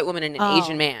a couples? white woman and an Oh.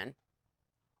 Asian man,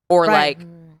 or Right. like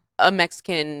Mm. a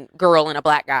Mexican girl and a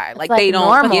Black guy, It's like like they don't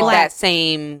normal. get Black. that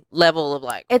same level of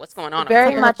like, It's what's going on? over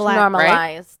very here? much Black, right?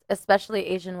 normalized, especially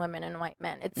Asian women and white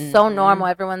men. It's so Mhm. normal.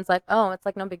 Everyone's like, oh, it's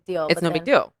like no big deal. It's But no then big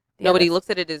deal. the Nobody others- looks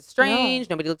at it as strange.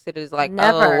 Nobody looks at it as like,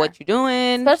 Never. oh, what you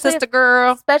doing, Especially sister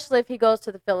girl? Especially if he goes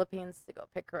to the Philippines to go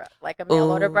pick her up, like a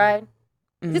mail order Ooh. bride.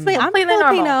 Just Mhm. wait, I'm Completely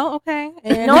Filipino, normal. okay?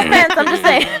 No offense, I'm just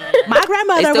saying. My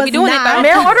grandmother They still was be doing it, not. though.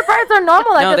 Mail order brides are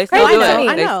normal. Like, No, they it's still crazy do to it. me.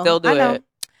 I They know, still do I know. it.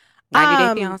 90 Day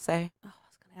Um, Fiance. Oh, I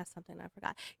was gonna ask something I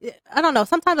forgot. I don't know.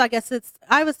 Sometimes I guess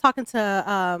I was talking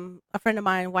to a friend of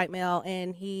mine, white male,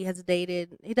 and he has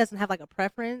dated. He doesn't have like a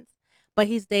preference, but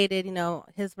he's dated,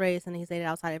 his race, and he's dated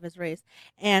outside of his race.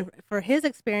 And for his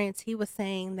experience, he was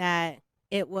saying that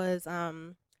it was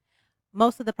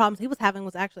most of the problems he was having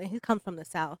was actually, and he comes from the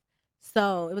South,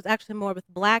 so it was actually more with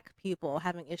Black people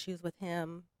having issues with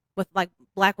him, with like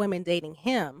Black women dating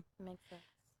him. Makes sense.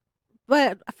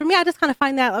 But for me, I just kind of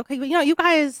find that, okay, you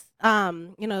guys,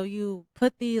 you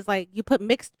put you put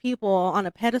mixed people on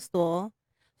a pedestal.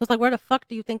 So it's like, where the fuck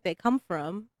do you think they come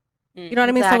from? You know what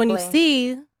I mean? So when you Exactly.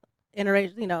 see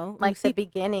interracial, when Like you the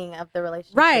beginning of the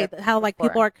relationship. right, how like before.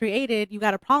 people are created, you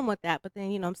got a problem with that. But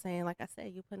then, what I'm saying, like I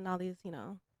said, you putting all these,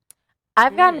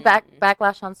 I've gotten Mm.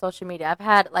 backlash on social media. I've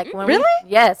had like when Really?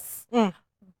 yes, Mm.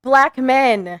 Black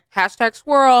men. Hashtag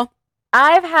squirrel.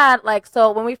 I've had like,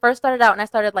 so when we first started out and I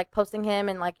started like posting him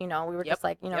and like, we were Yep, just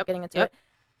like, yep, getting into yep. it.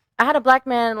 I had a Black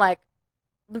man like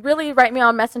really write me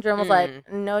on Messenger and was like,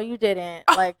 Mm. no, you didn't.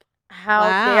 Oh, Like, how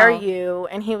wow. dare you?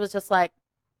 And he was just like,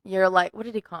 you're like, what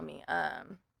did he call me?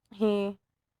 He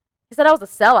He said I was a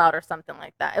sellout or something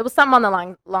like that. It was something on the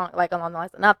line, like along the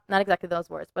lines, not exactly those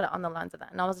words, but on the lines of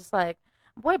that. And I was just like,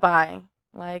 boy, bye.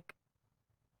 Like,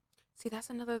 See, that's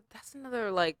another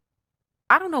like,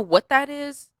 I don't know what that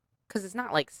is, because it's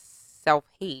not like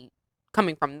self-hate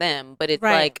coming from them, but it's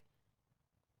Right. like,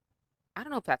 I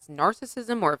don't know if that's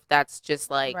narcissism or if that's just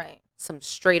like right. some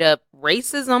straight up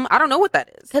racism. I don't know what that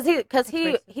is. Because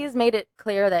racism. he's made it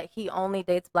clear that he only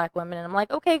dates black women, and I'm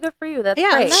like, okay, good for you. That's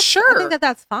Yeah, great. and that's, I Sure. think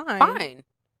that's fine. Fine.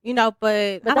 You know,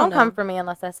 but But I don't don't come know. for me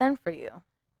unless I send for you.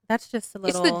 That's just a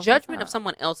It's little. the judgment not. of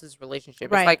someone else's relationship.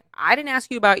 Right. It's like, I didn't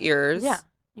ask you about yours. Yeah,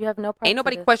 you have no part. Ain't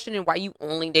nobody questioning why you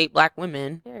only date black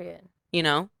women. Period. You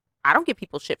know, I don't give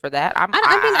people shit for that. I mean,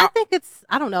 I think it's.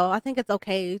 I don't know. I think it's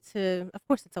okay to. Of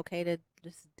course, it's okay to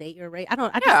just date your race. I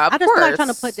don't. I just. Yeah, of I just feel like trying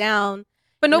to course. put down.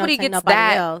 but you know, nobody saying gets nobody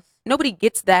that. else. Nobody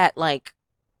gets that like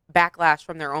backlash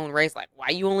from their own race. Like, why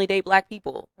you only date black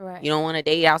people? Right. You don't want to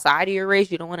date outside of your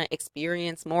race. You don't want to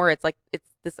experience more. It's like it's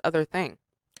this other thing.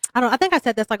 I don't. I think I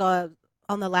said this like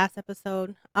on the last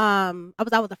episode. I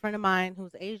was out with a friend of mine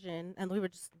who's Asian, and we were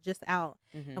just out,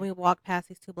 Mhm. and we walked past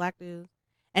these two black dudes,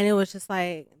 and it was just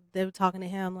like they were talking to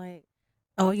him like,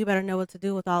 "Oh, you better know what to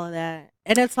do with all of that,"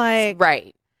 and it's like,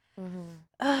 Right.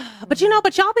 Mm-hmm. but you know,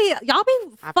 but y'all be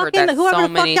I've heard fucking that whoever so the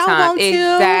fuck many y'all times. want to.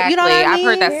 Exactly. You know what I mean? I've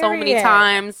heard that so many Period.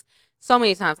 times. So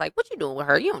many times, like, what you doing with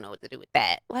her? You don't know what to do with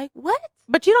that. Like, what?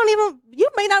 But you don't even. You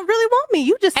may not really want me.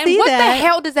 You just And see what that. the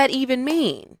hell does that even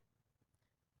mean?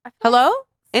 I feel Hello?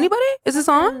 Anybody? Is this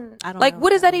on? something- I don't Like, know. what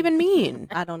does that even mean?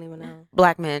 I don't even know.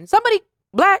 Black men. Somebody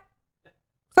black.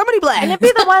 Somebody black. And it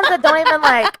be the ones that don't even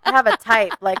like have a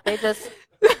type. Like they just,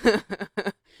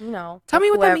 you know. Tell me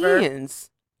what whoever. that means.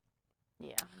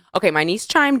 Yeah. Okay, my niece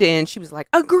chimed in. She was like,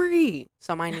 agree.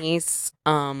 So my niece,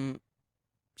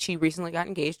 she recently got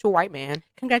engaged to a white man.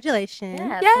 Congratulations.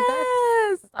 Yeah.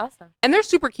 Yes. That's awesome. And they're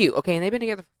super cute, okay? And they've been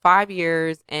together for 5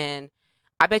 years. And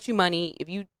I bet you money, if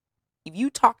you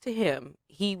talk to him,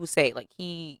 he will say, like,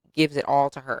 he gives it all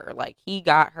to her. Like, he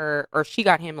got her, or she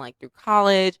got him, like, through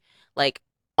college, like,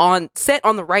 set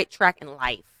on the right track in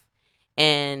life.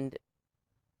 And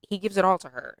he gives it all to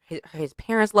her. His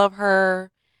parents love her.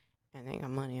 And they got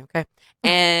money, okay?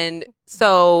 And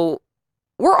so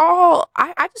we're all,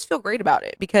 I just feel great about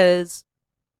it because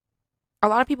a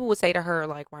lot of people would say to her,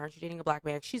 like, why aren't you dating a black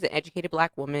man? She's an educated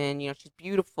black woman. You know, she's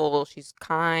beautiful. She's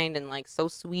kind and, like, so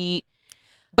sweet.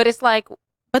 But it's like,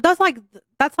 But that's like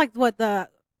what the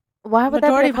Why would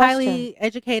majority that of be a question? highly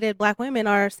educated black women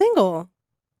are single.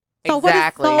 So what is-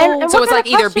 exactly. so- And so what it's kind like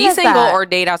of either question be is single that? or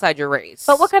date outside your race.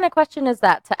 But what kind of question is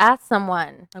that to ask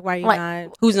someone? Like, why are you Like,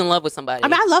 not? Who's in love with somebody? I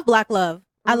mean, I love black love.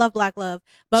 I love black love.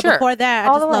 But Sure. before that, I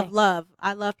All just the love way. love.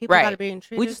 I love people Right. that are being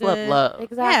treated we just love good. love.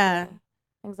 Exactly.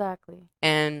 Exactly.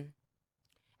 And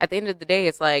at the end of the day,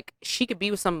 it's like she could be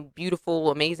with some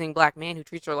beautiful, amazing black man who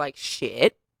treats her like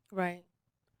shit, Right.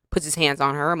 puts his hands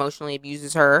on her, emotionally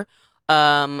abuses her,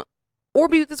 or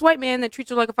be with this white man that treats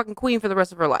her like a fucking queen for the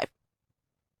rest of her life.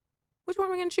 Which one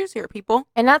are we gonna choose here, people?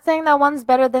 And not saying that one's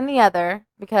better than the other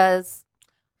because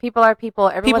people are people.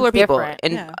 Everyone's People are people, different.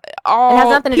 and Yeah. all It has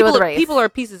nothing to do people with are- race. People are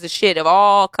pieces of shit of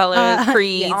all colors,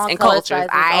 creeds, all and colors, cultures. sizes,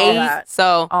 all I that.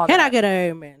 so All Can that. I get an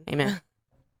amen? amen.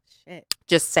 Shit.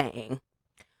 Just saying.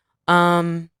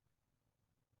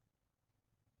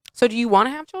 So do you want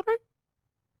to have children?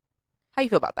 How you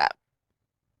feel about that?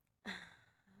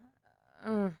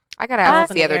 Mm. I got asked Up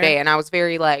this in the the other air. day, and I was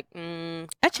very like,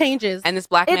 That changes. and this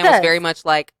black It man was does. very much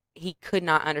like he could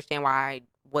not understand why I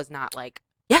was not like,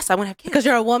 yes, I want to have kids. because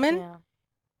you're a woman. Yeah.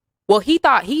 Well, he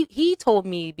thought he told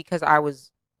me because I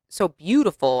was so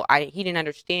beautiful, he didn't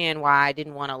understand why I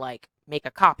didn't want to like make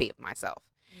a copy of myself.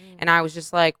 And I was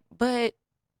just like, but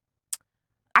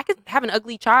I could have an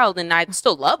ugly child and I'd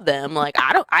still love them. Like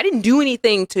I didn't do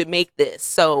anything to make this.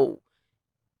 So,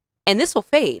 and this will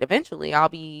fade eventually. I'll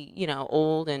be,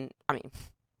 old, and I mean,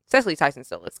 Cecily Tyson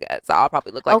still looks good, so I'll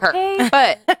probably look like her. Okay.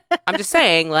 But I'm just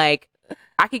saying, like,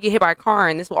 I could get hit by a car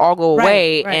and this will all go Right,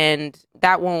 away, right. and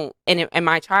that won't. And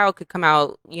my child could come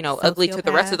out, ugly to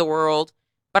the rest Sociopath. of the world,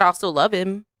 but I'll still love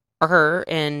him or her,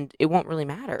 and it won't really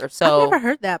matter. I've So never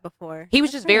heard that before. he was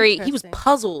That's just very he was interesting.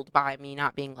 puzzled by me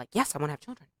not being like, yes, I want to have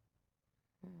children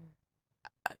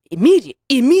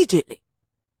immediately.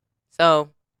 So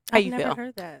how I've you never feel?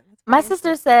 heard that. That's My very sister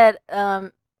interesting.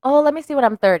 said, "Oh, let me see when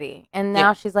I'm 30," and now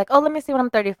Yeah. she's like, "Oh, let me see when I'm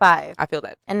 35," I feel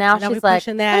that. and now And I'll be she's like,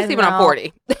 pushing Let that. me see when I'm no.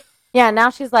 40. "Yeah," now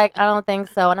she's like, "I don't think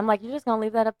so," and I'm like, "You're just gonna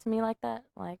leave that up to me like that?"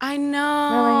 Like, I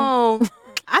know.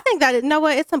 I think that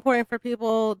it's important for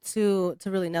people to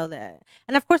really know that,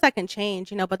 and of course that can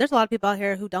change, But there's a lot of people out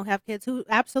here who don't have kids who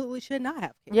absolutely should not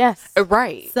have kids. yes,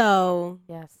 Right. So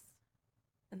yes,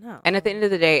 no. And at the end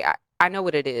of the day, I know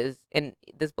what it is. And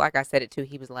this black guy said it too.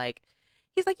 He's like,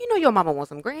 your mama wants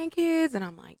some grandkids. And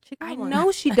I'm like, I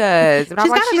know she does. But I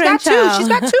was like, she's got two. She's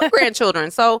got two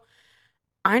grandchildren. So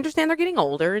I understand they're getting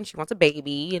older and she wants a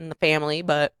baby in the family,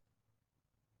 but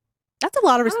that's a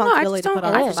lot of responsibility to put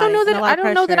on. I just don't know that. I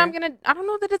don't know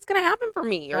that it's gonna happen for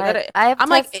me. Or that I'm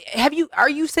like, are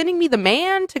you sending me the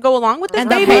man to go along with this and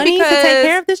baby? The money to take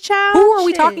care of this child? Who are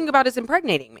we talking about is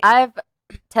impregnating me? I've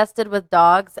tested with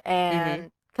dogs,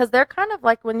 and because they're kind of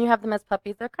like, when you have them as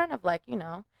puppies, they're kind of like,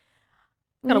 gotta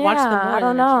watch them more. I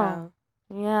don't know.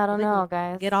 Yeah, I don't know,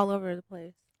 guys. Get all over the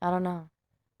place. I don't know.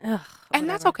 Ugh, and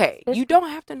that's okay. You don't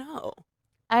have to know.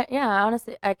 I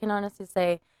can honestly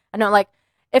say, I know, like,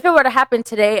 if it were to happen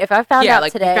today, if I found out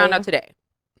today,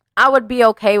 I would be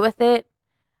okay with it,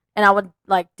 and I would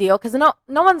like deal, because no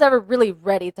one's ever really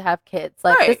ready to have kids.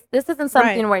 Like this isn't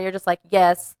something where you're just like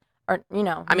yes or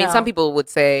I mean, some people would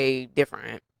say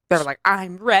different. They're like,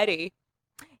 I'm ready.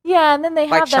 Yeah, and then they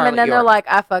have them, and then they're like,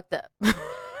 I fucked up.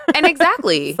 And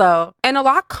exactly. So, and a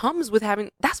lot comes with having.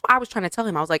 That's what I was trying to tell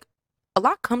him. I was like, a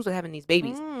lot comes with having these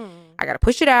babies. I got to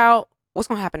push it out. What's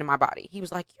going to happen to my body? He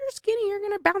was like, you're skinny. You're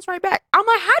going to bounce right back. I'm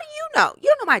like, how do you know? You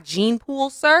don't know my gene pool,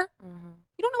 sir. Mm-hmm.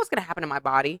 You don't know what's going to happen to my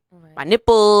body. Right. My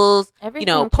nipples,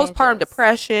 postpartum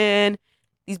depression.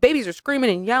 These babies are screaming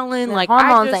and yelling. The like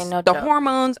hormones ain't no joke. The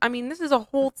hormones. I mean, this is a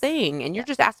whole thing. And you're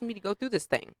just asking me to go through this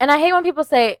thing. And I hate when people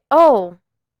say, oh,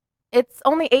 it's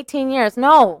only 18 years.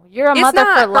 No, you're a mother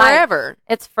for life. Forever.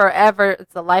 It's forever.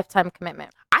 It's a lifetime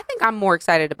commitment. I think I'm more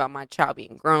excited about my child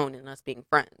being grown and us being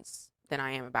friends than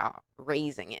I am about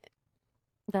raising it.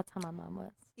 That's how my mom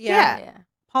was. Yeah.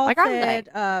 Paul said,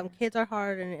 kids are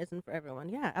hard and it isn't for everyone.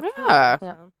 Yeah, absolutely.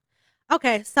 Yeah.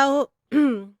 Okay, so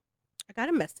I got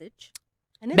a message.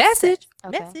 And message?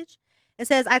 It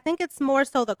says, I think it's more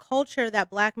so the culture that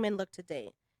black men look to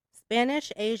date.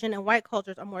 Spanish, Asian, and white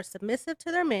cultures are more submissive to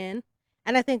their men.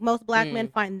 And I think most black men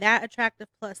find that attractive,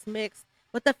 plus mixed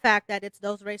with the fact that it's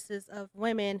those races of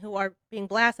women who are being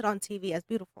blasted on TV as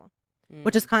beautiful.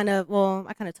 Which is kind of,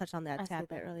 I kind of touched on that a tad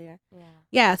bit earlier.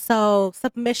 Yeah, so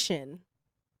submission.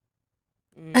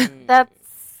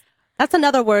 That's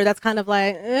another word that's kind of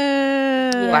like,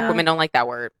 Black women don't like that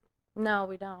word. No,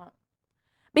 we don't.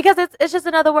 Because it's just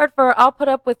another word for I'll put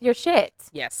up with your shit.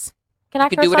 Yes. Can I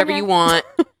do whatever you want.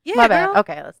 Yeah, my bad.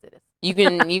 Okay, let's do this. You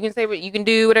can say what you can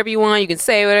do whatever you want. You can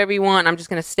say whatever you want. I'm just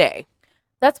gonna stay.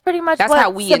 That's pretty much how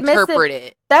we interpret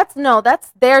it. That's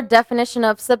their definition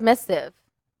of submissive.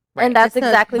 Right. And that's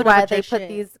exactly why they put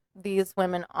these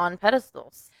women on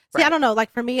pedestals. See, I don't know.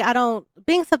 Like for me,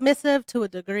 being submissive to a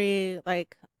degree.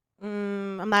 Like,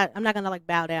 I'm not gonna like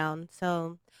bow down.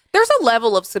 So there's a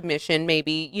level of submission,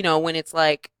 maybe when it's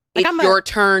like it's your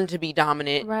turn to be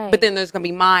dominant, right? But then there's gonna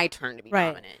be my turn to be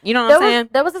dominant. You know what I'm saying?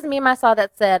 There was this meme I saw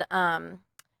that said,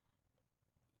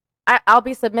 I'll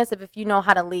be submissive if you know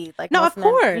how to lead. Like, no, of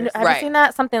course. Have you seen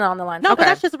that? Something on the line. No, but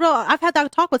that's just real. I've had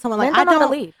that talk with someone. Like, I don't know how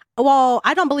to lead. Well,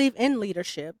 I don't believe in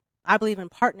leadership. I believe in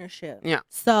partnership. Yeah.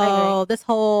 So this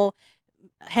whole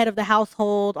head of the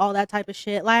household, all that type of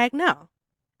shit. Like, no,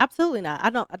 absolutely not. I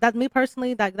don't. That's me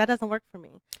personally. That doesn't work for me.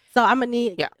 So I'm gonna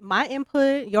need my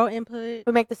input, your input.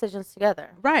 We make decisions together.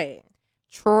 Right.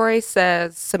 Troy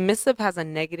says submissive has a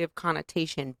negative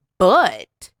connotation,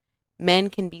 but men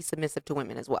can be submissive to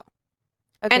women as well.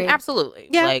 Agreed. And absolutely.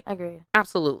 Yeah. Like, agreed.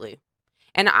 Absolutely.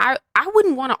 And I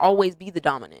wouldn't want to always be the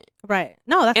dominant. Right.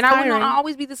 No, that's and tiring. I wouldn't want to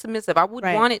always be the submissive. I would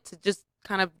want it to just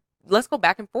kind of, let's go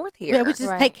back and forth here. Yeah, we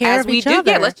just take care of each other.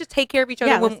 Yeah, let's just take care of each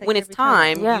other when it's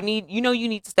time. Yeah. You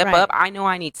need to step up. I know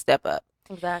I need to step up.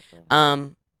 Exactly.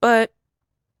 But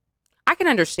I can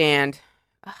understand.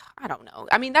 I don't know.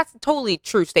 I mean, that's a totally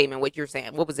true statement what you're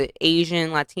saying. What was it?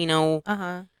 Asian, Latino.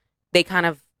 They kind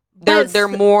of they're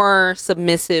more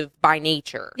submissive by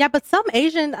nature. Yeah, but some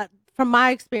Asian, from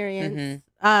my experience,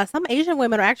 some Asian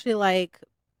women are actually like,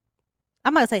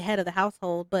 I'm not gonna say head of the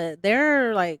household, but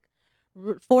they're like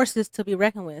forces to be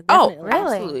reckoned with. Definitely. Oh, really?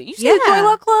 Absolutely. You see the Joy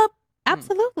Luck Club?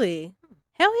 Absolutely.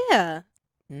 Hell yeah.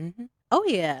 Oh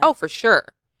yeah. Oh, for sure.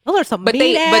 Well, there's some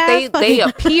they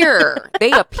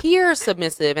appear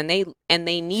submissive, and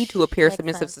they need to appear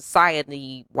submissive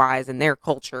society wise in their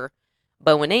culture.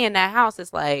 But when they in that house,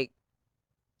 it's like,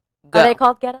 go. Are they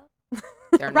called ghetto?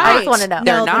 They're not. I just want to know.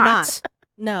 They're not.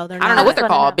 No, they're not. I don't know what they're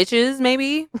called. Bitches,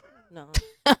 maybe. No,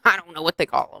 I don't know what they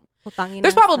call them.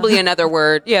 There's probably another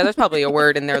word. Yeah, there's probably a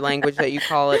word in their language that you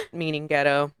call it, meaning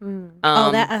ghetto.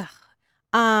 But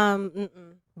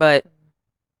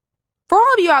for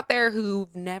all of you out there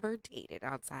who've never dated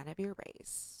outside of your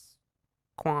race,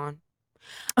 Quan.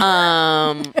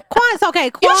 Quan's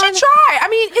okay. You should try. I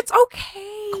mean, it's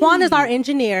okay. Quan is our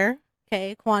engineer.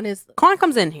 Okay, Quan is, Quan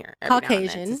comes in here every now and then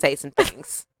Caucasian. to say some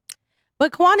things.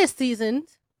 but Quan is seasoned.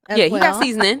 As Yeah, he well. got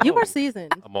seasoning. You are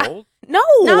seasoned. I'm old. No.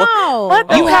 No, What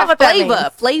the You Oh. have what that flavor.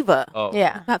 means. Flavor. Oh,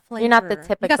 Yeah. Got flavor. You're not the You got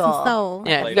some typical- soul.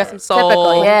 Yeah, you Flavor. got some soul.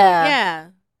 Typical, yeah. Yeah.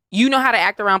 You know how to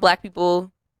act around black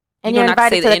people. And you you're know not to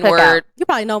say invited to the the N-word. You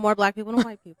probably know more black people than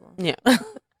white people. Yeah.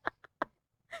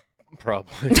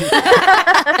 probably.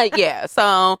 Yeah.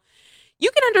 So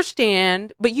you can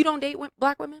understand, but you don't date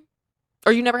black women?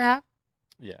 Or you never have?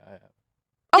 Yeah, I have.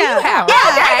 Oh, Yeah. you have. Yeah,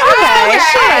 Okay.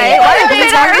 okay. Why didn't believe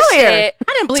you that talk earlier? shit?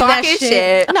 I didn't believe that Talking shit.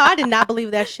 shit. No, I did not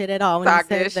believe that shit at all when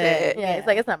Talking you said that. shit. Yeah, it's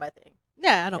like it's not my thing.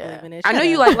 Yeah, I don't Yeah. believe in it. I know Shut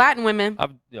you up. like Latin women.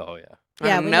 Oh yeah.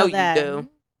 Yeah, I we know know you that. do.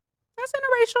 That's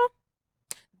interracial.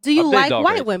 Do you I've like dated all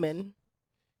white races. women?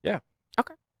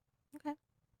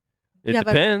 It You have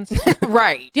a- depends.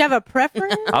 Right. Do you have a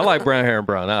preference? I like brown hair and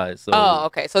brown eyes. So, Oh,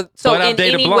 okay. So But I've in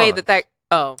dated any way blondes. that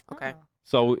oh, okay.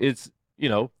 so it's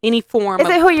Any form Is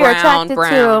of it who you're brown, attracted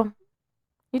brown. to?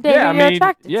 You date yeah, who I you're mean,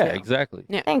 attracted yeah, to. exactly.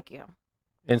 Thank you.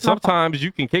 And No problem. sometimes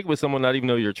you can kick with someone not even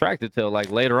know you're attracted to like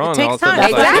later on. takes all of a sudden time.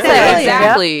 it's like, Exactly. Like I said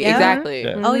Exactly. earlier. Exactly.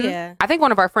 Yeah. Oh Mhm. yeah. I think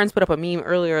one of our friends put up a meme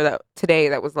earlier today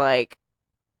that was like,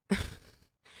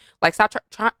 like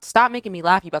stop making me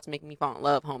laugh. You about to make me fall in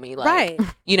love, homie. Like, Right.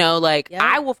 you know, like Yep.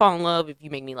 I will fall in love if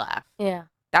you make me laugh. Yeah.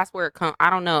 That's where it comes.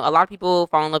 I don't know. A lot of people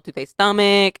fall in love through their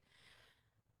stomach,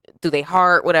 through their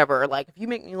heart, whatever. Like if you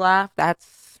make me laugh,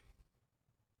 that's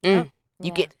you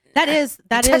Yeah. get That is you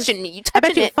that is. touching me. You I bet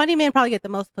touching you it. funny men probably get the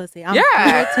most pussy. I'm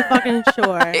Yeah. pretty fucking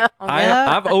sure.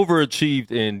 I've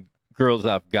overachieved in girls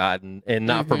I've gotten, and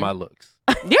not for Mhm. my looks.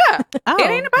 Yeah, Oh. it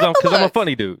ain't about the Because I'm a looks.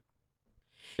 funny dude.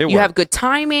 It You have works. good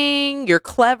timing. You're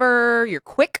clever. You're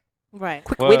quick, Right.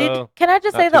 quick-witted. Well, Can I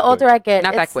just Not say too the older quick. I get,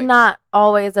 Not that it's quick. not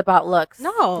always about looks.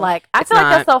 No. Like I It's feel like not.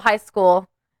 that's so high school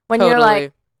when Totally. you're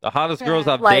like, the hottest girls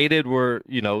I've Like- dated were,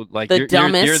 like The you're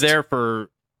dumbest. there for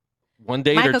one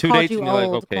date Micah or 2 called dates, you and you're like,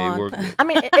 old, okay, Quan. we're good. I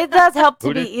mean, it does help to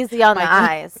Who be did? easy on the Micah.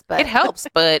 eyes, but it helps,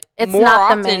 but It's more not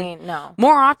often, the main. No.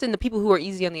 more often the people who are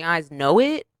easy on the eyes know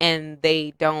it, and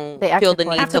they don't They feel act the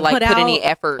accordingly. need Have to to like put put any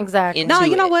out- effort. Exactly. Into No,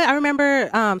 you know it. what? I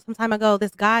remember some time ago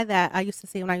this guy that I used to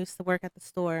see when I used to work at the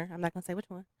store. I'm not gonna say which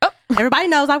one. Oh. Everybody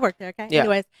knows I worked there. Okay. Yeah.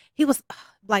 Anyways, he was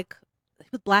like he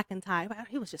was black and tie.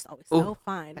 He was just always so Ooh,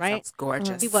 fine, That right? sounds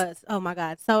gorgeous. He was. Oh my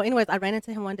god. So, anyways, I ran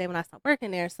into him one day when I stopped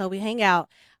working there. So we hang out.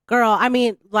 Girl, I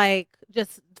mean, like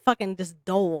just fucking just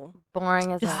dull.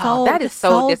 Boring as Just hell. so- that is just so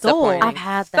so dull. disappointing. I've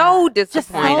had so that. Just so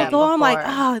disappointing. dull. I'm like,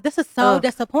 before. oh, this is so Ugh.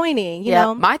 disappointing. You Yep.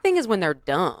 know? My thing is when they're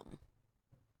dumb.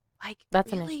 Like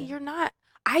That's an really, issue. you're not.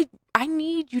 I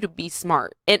need you to be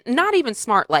smart, and not even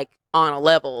smart like on a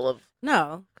level of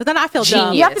No, because then I feel genius.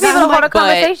 dumb. You have to be able to hold a But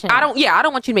conversation. I don't. Yeah, I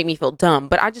don't want you to make me feel dumb,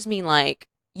 but I just mean like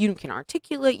you can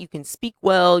articulate, you can speak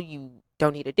well, you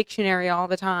don't need a dictionary all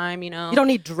the time. You know, You don't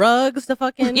need drugs to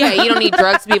fucking Yeah, you don't need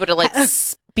drugs to be able to like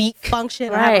speak. function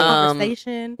or Right. have a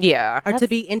conversation Yeah, or to That's-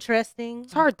 be interesting.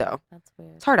 it's hard though. That's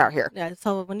weird. It's hard out here, Yeah.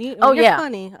 So when you, Oh, you're yeah.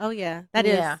 funny. Oh yeah, that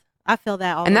is. Yeah. I feel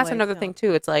that all. and the that's way, another so. thing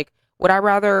too. It's like, would I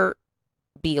rather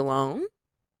be alone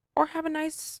or have a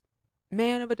nice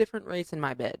man of a different race in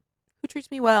my bed who treats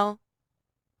me well,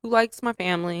 who likes my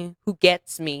family, who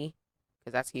gets me,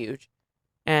 because that's huge,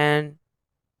 and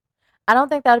I don't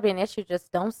think that would be an issue.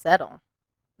 Just don't settle.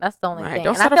 That's the only right, thing.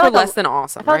 don't And I settle feel for like less than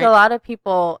awesome. I feel Right? like a lot of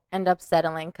people end up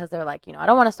settling because they're like, I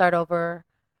don't want to start over,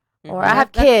 or Mhm. I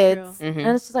have That's kids, true. Mhm. and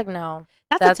it's just like, no.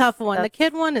 That's, That's- a tough one. The that's-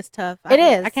 kid one is tough. It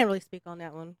is. I can't really speak on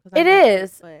that one. 'cause It I'm not kid,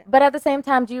 is, but- but at the same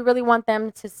time, do you really want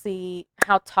them to see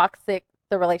how toxic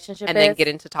the relationship and is? then get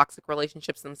into toxic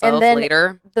relationships themselves then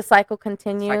later. the cycle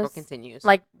continues. Cycle continues.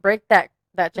 Like break that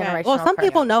Yeah. generational. Well, some curse.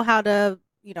 people know how to,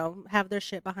 have their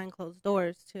shit behind closed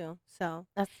doors too. So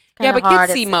That's yeah, kinda but hard.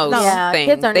 kids see It's- most yeah, things.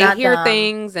 Kids are They not hear dumb.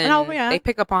 things and Oh, yeah. they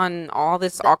pick up on all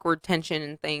this awkward tension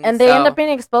and things. and they end so- up being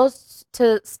exposed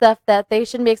to stuff that they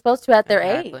shouldn't be exposed to at their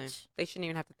Exactly. age. They shouldn't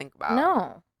even have to think about.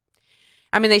 No.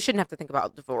 I mean, they shouldn't have to think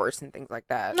about divorce and things like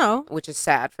that. No. Which is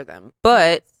sad for them.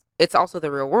 But it's also the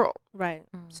real world. right.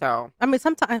 Mm. So I mean,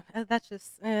 sometimes that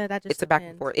just it's a back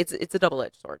and depends. forth. It's a double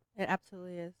edged sword. It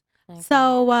absolutely is. Thank you.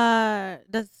 So,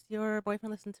 does your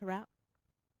boyfriend listen to rap?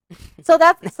 So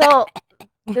that's this.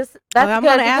 That's I'm good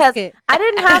gonna ask because it. I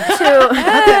didn't have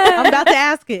I'm to. about to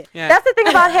ask it. Yeah. That's the thing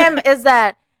about him is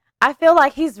that I feel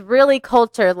like he's really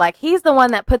cultured. Like he's the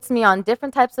one that puts me on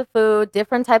different types of food,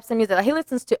 different types of music. Like, he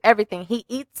listens to everything. He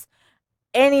eats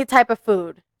any type of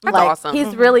food. That's like, awesome. He's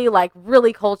Mhm. really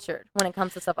really cultured when it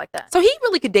comes to stuff like that. So he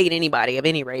really could date anybody of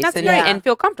any race That's and, great. and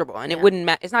feel comfortable. And it Yeah. wouldn't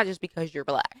matter. It's not just because you're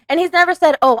black. And he's never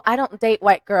said, "Oh, I don't date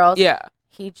white girls." Yeah.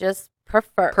 He just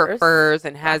prefers Prefers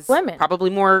and has women. probably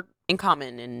more in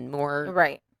common and more.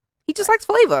 Right. He just likes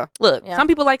flavor. Look, Yeah. some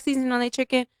people like seasoning on their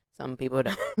chicken. Some people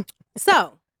don't.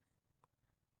 So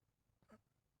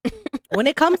when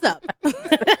it comes up,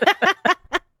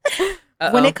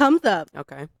 when it comes up,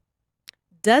 Okay.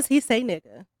 does he say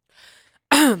nigga?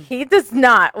 He does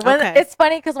not. When, Okay. It's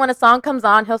funny because when a song comes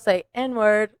on, he'll say N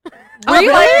word. Really?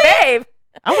 Like, babe.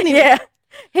 I wouldn't even. Yeah.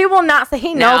 He will not say.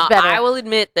 He knows Now, better. I will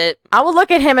admit that. I will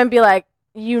look at him and be like,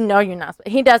 you know, you're not.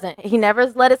 He doesn't. He never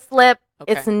has let it slip.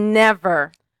 Okay. It's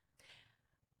never.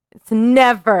 It's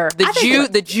never.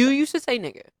 The Jew used to say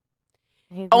nigga.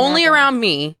 He's Only never. around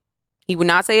me. He would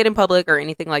not say it in public or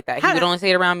anything like that. He How- would only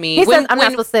say it around me. He says, I'm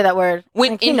not supposed to say that word.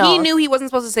 When Like, and he knows. knew he wasn't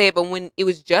supposed to say it, but when it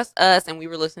was just us and we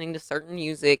were listening to certain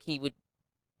music,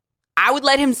 I would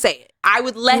let him say it. I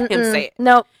would let him say it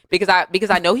No. because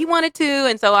I know he wanted to,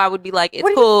 and so I would be like, it's What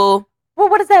do you- cool. Well,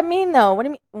 what does that mean, though? What do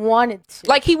you mean wanted to?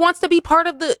 Like he wants to be part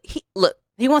of the. Look,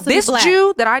 He wants to this be black.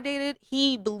 Jew that I dated,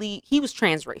 he was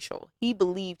transracial. He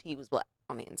believed he was black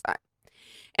on the inside,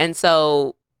 and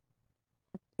so.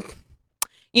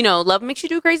 You know, love makes you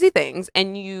do crazy things,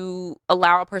 and you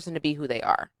allow a person to be who they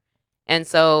are. And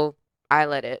so I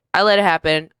let it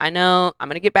happen. I know I'm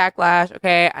gonna get backlash.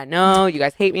 Okay, I know you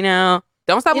guys hate me now.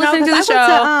 Don't stop You know, listening to the 'cause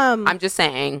show. I'm just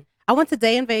saying. I went to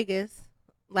Day in Vegas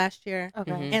last year.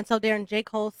 okay. Mhm. And so Darren J.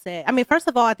 Cole said, I mean, first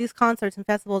of all, at these concerts and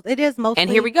festivals, it is mostly,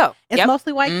 And here we go. it's Yep.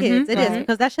 mostly white kids. It is Mhm.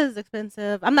 because that shit is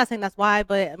expensive. I'm not saying that's why,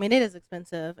 but I mean, it is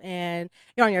expensive. And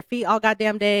you're on your feet all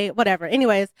goddamn day, whatever.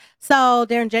 Anyways, so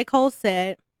Darren J. Cole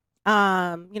said,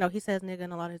 you know, he says nigga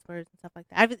in a lot of his words and stuff like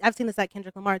that. I've seen this at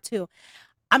Kendrick Lamar too.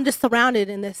 I'm just surrounded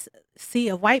in this sea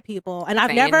of white people, and I've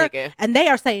Saying never, nigga. and they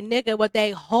are saying nigga with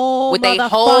they whole With a motherfucking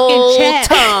whole chest,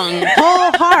 tongue.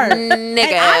 whole heart. Nigga.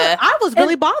 And I was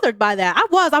really bothered by that.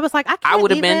 I was like, I can't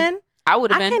would've even. been. I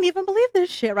would have I been. can't even believe this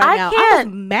shit right I now. I can't.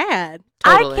 was mad.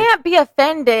 Totally. I can't be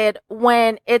offended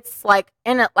when it's like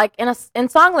in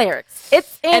song lyrics.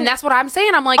 It's in And that's what I'm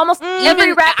saying. I'm like, almost every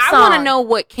even rap I song. want to know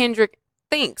what Kendrick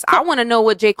thinks. I want to know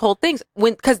what J. Cole thinks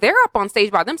because they're up on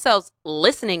stage by themselves,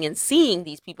 listening and seeing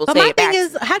these people But say my it back. thing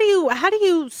is, how do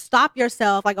you stop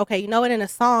yourself? Like, okay, you know it in a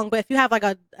song, but if you have like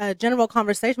a general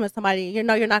conversation with somebody, you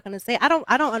know you're not going to say it. I don't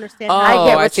understand. Oh, I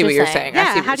get I what see you're what you're saying. saying. I see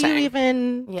Yeah, what how you're do you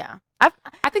saying. even? Yeah.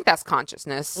 I think that's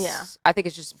consciousness. Yeah. I think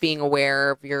it's just being aware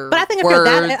of your. But I think if words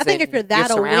you're that, I think if and you're that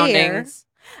your aware, surroundings.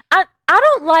 I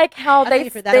don't like how I they think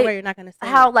if you're that they- aware, you're not going to say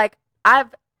how it. like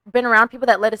I've been around people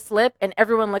that let it slip and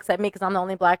everyone looks at me because I'm the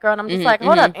only black girl and I'm just Mhm, like,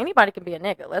 hold mhm. up, anybody can be a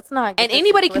nigga. Let's not. get And this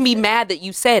anybody can be twisted. mad that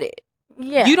you said it.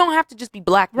 Yeah. You don't have to just be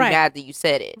black to be Right. mad that you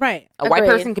said it. Right. A white Agreed.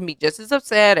 person can be just as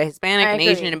upset, a Hispanic, I an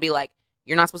Asian, agree. and be like,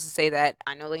 "You're not supposed to say that."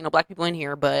 I know there ain't no black people in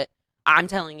here, but I'm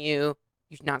telling you,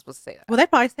 you're not supposed to say that. Well, they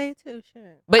probably say it too.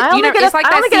 Shit. But I you only know, get it's like I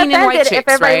that only get scene in White offended if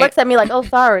Chicks, everybody right? looks at me like, oh,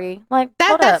 sorry. Like That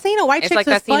hold that up. scene of White It's Chicks like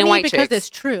that is scene in funny White because Chicks. it's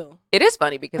true. It is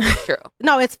funny because it's true.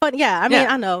 No, it's funny. Yeah, I mean,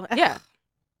 Yeah. I know. Yeah.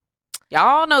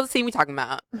 Y'all know the scene we talking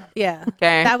about. Yeah.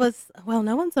 Okay. That was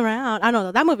no one's around. I don't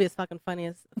know. That movie is fucking funny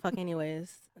as fuck.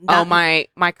 Anyways. Oh, my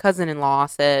cousin-in-law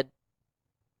said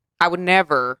I would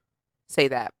never say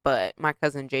that, but my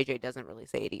cousin JJ doesn't really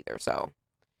say it either. So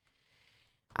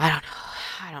I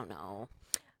don't know.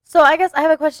 So I guess I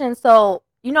have a question. So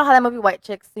you know how that movie White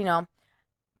Chicks, you know,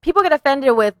 people get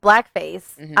offended with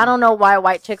blackface. Mhm. I don't know why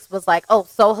White Chicks was like, oh,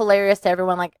 so hilarious to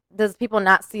everyone. Like, does people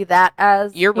not see that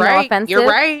as You're you know, right. offensive? You're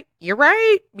right. You're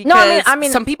right. Because No, I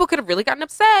mean- some people could have really gotten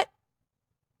upset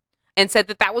and said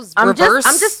that was I'm reverse.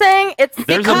 just saying it's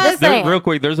There's I'm just saying. real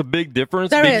quick. There's a big difference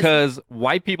There is. because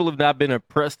white people have not been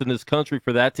oppressed in this country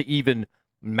for that to even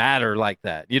matter like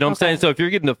that. You know what I'm saying? Okay. So if you're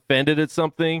getting offended at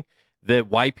something that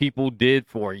white people did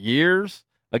for years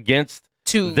against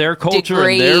to their culture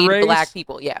and degrade their race, black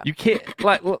people. Yeah. you can't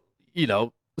like well, you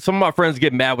know. Some of my friends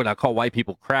get mad when I call white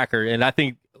people cracker, and I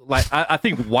think like I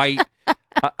think white.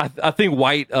 I think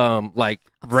white like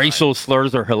racial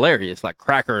slurs are hilarious, like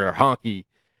cracker or honky.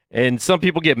 And some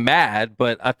people get mad,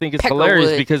 but I think it's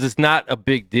hilarious Peckerwood. because it's not a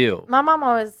big deal. My mom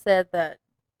always said that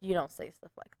you don't say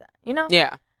stuff like that, you know?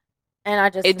 Yeah. And I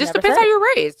just It just never depends said how it.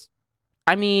 you're raised.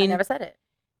 I I mean, never said it.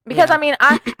 Because Yeah. I mean,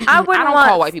 I wouldn't I don't want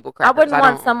call white people I crackers. wouldn't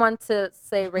want don't. someone to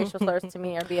say racial slurs to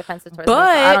me or be offensive towards me. But-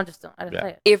 I don't Yeah.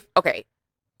 say it.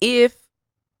 If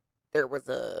there was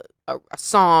a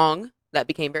song that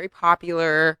became very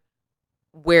popular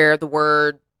where the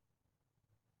word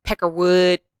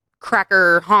peckerwood,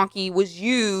 cracker, honky was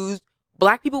used,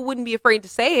 black people wouldn't be afraid to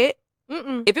say it.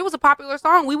 Mm-mm. If it was a popular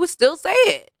song, we would still say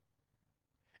it.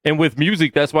 And with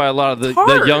music, that's why a lot of the It's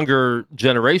hard. younger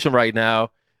generation right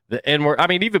now, the N-word. I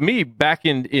mean, even me back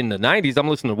in the 90s, I'm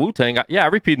listening to Wu-Tang. I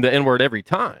repeat the N-word every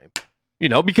time.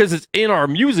 because it's in our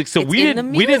music. So It's we in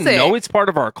the didn't know music. it's part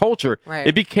of our culture. Right.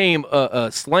 It became a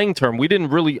slang term. We didn't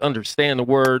really understand the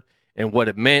word and what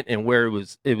it meant and where it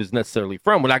was necessarily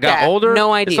from. When I got Yeah, older,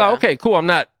 no it's idea. like, okay, cool. I'm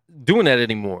not doing that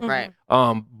anymore. Right.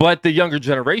 But the younger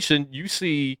generation, you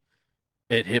see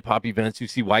at hip hop events, you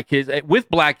see white kids with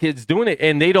black kids doing it,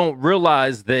 and they don't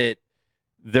realize that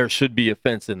there should be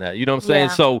offense in that. You know what I'm saying?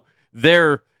 Yeah. So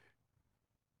their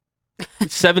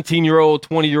 17-year-old,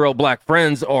 20-year-old black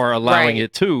friends are allowing Right.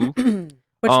 it too.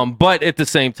 Which- But at the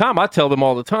same time, I tell them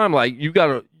all the time, like, you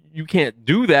can't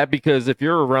do that, because if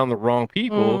you're around the wrong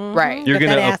people, Mhm. Right. you're Get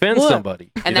gonna that ass offend whooped.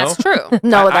 somebody. And you that's know? true.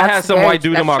 No, I had that's some very white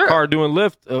dude in that's my true. car doing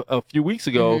Lyft a few weeks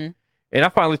ago, Mhm. and I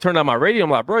finally turned on my radio.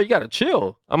 I'm like, bro, you gotta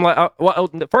chill. I'm like,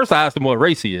 first I asked him what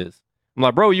race he is. I'm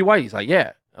like, bro, you white? He's like,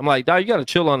 yeah. I'm like, dog, you gotta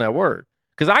chill on that word,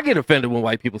 because I get offended when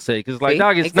white people say it, because like, See?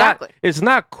 dog, Exactly. it's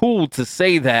not cool to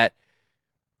say that.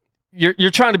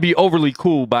 You're trying to be overly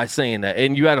cool by saying that,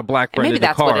 and you had a black And friend maybe in the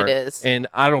that's car, what it is. and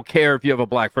I don't care if you have a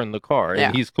black friend in the car, Yeah.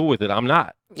 and he's cool with it. I'm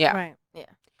not. Yeah. Right.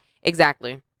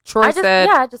 Exactly. Troy I just, said.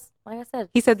 yeah, I just like I said.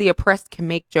 He said the oppressed can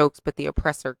make jokes, but the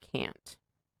oppressor can't.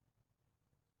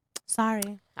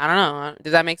 Sorry. I don't know.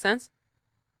 Does that make sense?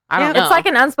 I don't Yeah, know. It's like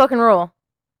an unspoken rule.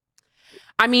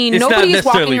 I mean, It's not nobody's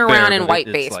necessarily walking around fair, in but white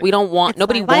it's face. like- We don't want. It's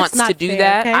Nobody like, life's wants not to do fair,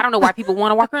 that. okay? I don't know why people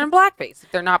want to walk around in blackface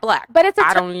if they're not black. But it's a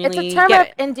I ter- don't it's a really term get of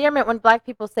it. endearment when black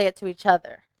people say it to each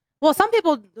other. Well, some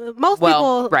people, most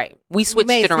Well, people, right. We switched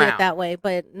may it see around. it that way,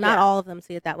 but not Yeah. all of them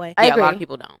see it that way. I Yeah, a lot of agree.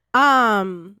 people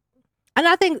don't. And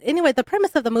I think anyway, the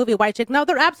premise of the movie White Chick. No,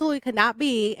 there absolutely could not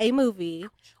be a movie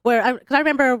where because I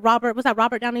remember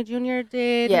Robert Downey Jr.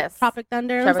 did Yes. Tropic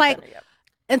Thunder. It Trevor was like, Thunder, yep.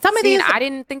 and some of See, these, and I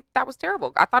didn't think that was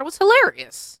terrible. I thought it was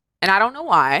hilarious, and I don't know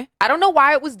why. I don't know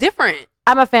why it was different.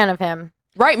 I'm a fan of him.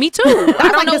 Right, me too. it was I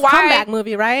don't like know this why. comeback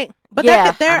movie, right? But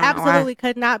Yeah. there I don't know why. absolutely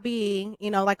could not be,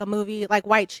 like a movie like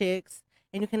White Chicks,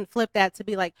 and you can flip that to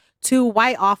be like two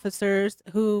white officers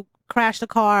who crashed a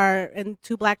car and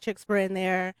two black chicks were in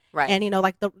there, Right. and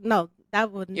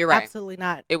that would You're right. absolutely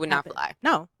not. It would not happen. fly.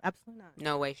 No, absolutely not.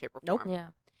 No way, shape, or Nope. form. Yeah.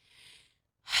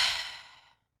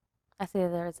 I see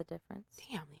there is a difference.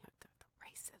 Damn, the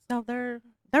racism. No,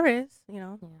 there is,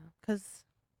 Yeah. because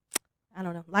I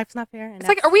don't know, life's not fair. And It's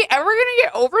like, that's- are we ever gonna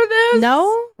get over this?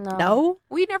 no.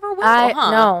 We never will.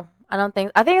 No, I don't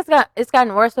think. I think it's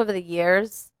gotten worse over the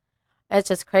years. It's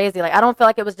just crazy. Like I don't feel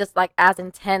like it was just like as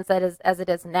intense as it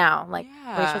is now. Like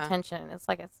racial Yeah. tension. It's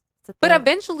like it's a But thing.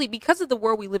 eventually, because of the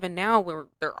world we live in now, where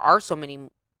there are so many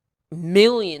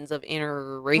millions of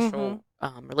interracial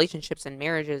relationships and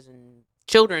marriages and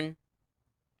children,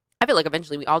 I feel like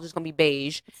eventually we all just gonna be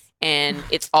beige, and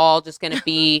it's all just gonna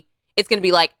be. It's gonna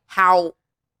be like, how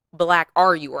black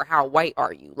are you, or how white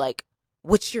are you? Like,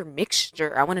 what's your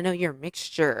mixture? I want to know your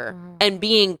mixture. Mhm. And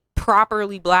being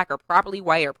properly black or properly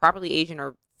white or properly Asian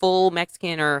or full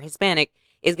Mexican or Hispanic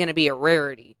is gonna be a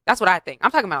rarity. That's what I think.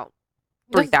 I'm talking about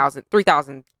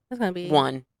 3,001. It's gonna be.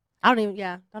 I don't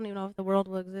even know if the world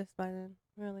will exist by then,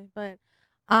 really. But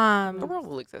The world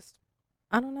will exist.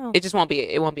 I don't know. It just won't be.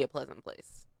 It won't be a pleasant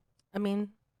place. I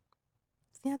mean,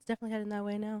 yeah, it's definitely heading that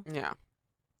way now. Yeah.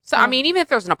 So I Yeah. mean, even if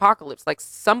there's an apocalypse, like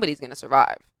somebody's gonna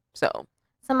survive. So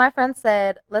So my friend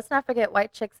said, "Let's not forget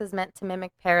White Chicks is meant to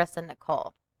mimic Paris and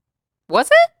Nicole." was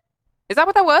it? Is that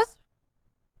what that was?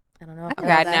 I don't know. If I I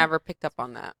Okay, I heard that. never picked up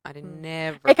on that. I Mm.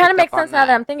 never. It kind picked of makes up on sense now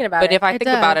that I'm thinking about But it. if I It think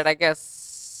about does. it, I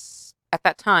guess at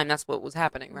that time that's what was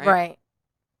happening, right? right.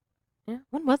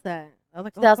 When was that?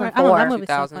 Like, 2004. I don't know, that movie's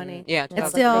so 2000. funny. Yeah, Yeah, It's it's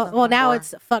still like well now 2004.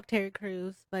 it's fuck Terry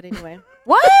Crews, but anyway,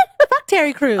 What? fuck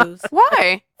Terry Crews.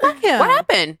 Why? Fuck him. What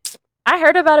happened? I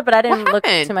heard about it, but I didn't What look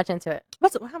happened? too much into it.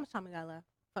 How much time we got left?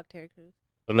 Fuck Terry Crews.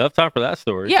 Enough time for that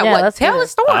story. Yeah. Yeah, What? let's Tell do the it.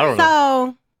 story. I don't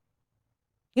know.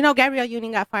 So, Gabrielle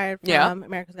Union got fired from Yeah.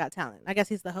 America's Got Talent. I guess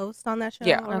he's the host on that show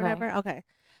Yeah. or Okay. whatever. Okay.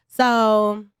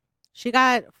 So she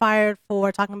got fired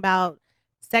for talking about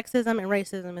sexism and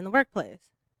racism in the workplace.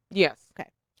 Yes.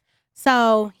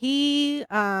 So he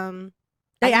they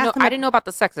I asked him didn't know about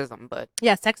the sexism, but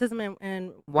yeah, sexism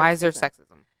and why is there racism.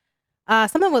 sexism?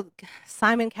 Something with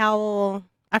Simon Cowell.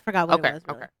 I forgot what Okay, it was.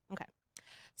 Really. okay. Okay.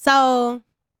 So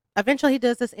eventually he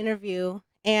does this interview,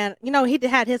 and he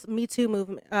had his Me Too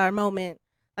movement moment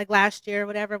like last year, or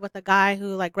whatever, with a guy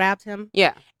who like grabbed him,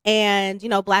 Yeah. and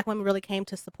black women really came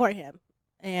to support him,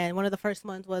 and one of the first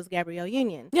ones was Gabrielle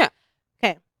Union. Yeah.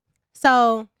 Okay.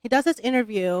 So he does this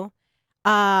interview,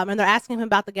 and they're asking him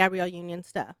about the Gabrielle Union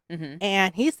stuff. Mm-hmm.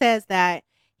 And he says that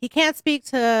he can't speak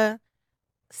to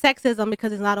sexism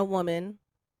because he's not a woman,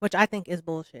 which I think is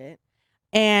bullshit.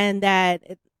 And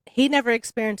that he never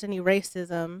experienced any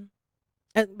racism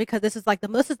because this is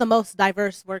the most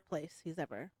diverse workplace he's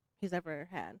ever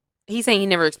had. He's saying he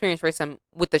never experienced racism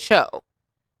with the show.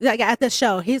 Yeah, at the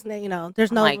show, he's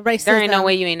there's no like, racism. There ain't no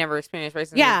way you ain't never experienced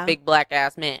racism Yeah. with big black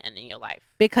ass men in your life.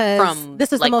 because from,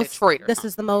 this is like, the most Detroit or this something.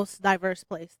 is the most diverse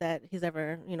place that he's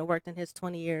ever worked in his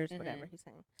 20 years, Mhm. whatever he's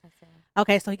saying.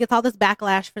 Okay, so he gets all this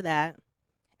backlash for that,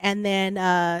 and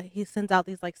then he sends out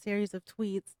these like series of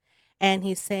tweets, and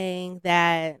he's saying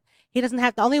that he doesn't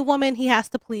have the only woman he has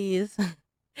to please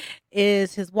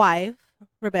is his wife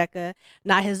Rebecca,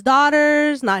 not his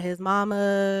daughters, not his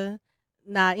mama,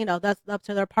 not that's up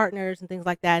to their partners and things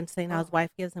like that, and saying how his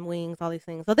wife gives him wings, all these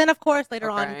things. So then, of course,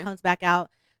 later on, he Okay. comes back out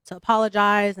to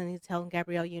apologize, and he's telling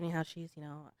Gabrielle Union how she's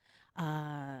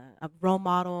a role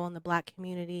model in the black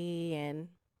community and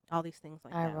all these things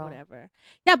like that, whatever.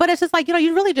 Yeah, but it's just like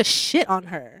you really just shit on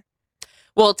her.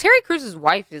 Well, Terry Cruz's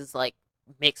wife is like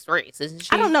mixed race, isn't she?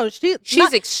 I don't know.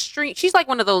 She's extreme. She's like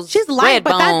one of those. She's light, red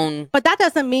bone. but that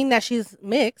doesn't mean that she's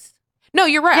mixed. No,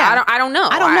 you're right. Yeah. I don't know.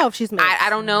 I don't know if she's mixed. I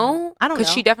don't know. I don't know.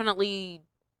 Because she definitely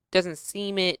doesn't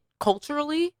seem it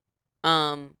culturally.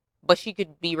 But she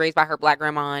could be raised by her black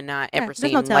grandma and not ever there's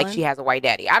seem no like telling. she has a white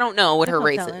daddy. I don't know what There's her no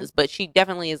race telling. is, but she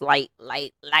definitely is light. I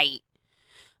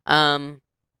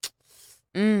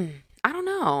don't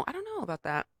know. I don't know about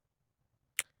that.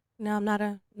 No, I'm not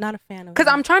a fan of. Because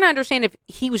that. I'm trying to understand if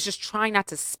he was just trying not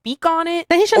to speak on it,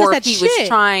 Then he shouldn't or have if said he shit. was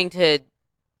trying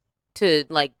to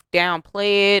like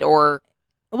downplay it, or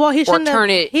Well, he shouldn't turn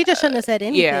have, it. He just shouldn't have said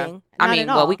anything. Yeah, I Not mean, at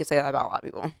well, all. we could say that about a lot of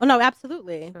people. Oh no,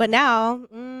 absolutely. But now,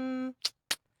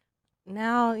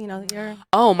 you're.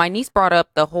 Oh, my niece brought up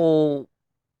the whole.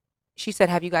 She said,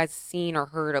 "Have you guys seen or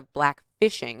heard of black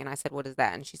fishing?" And I said, "What is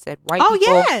that?" And she said, Oh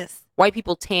yes, white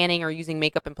people tanning or using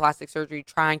makeup and plastic surgery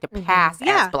trying to pass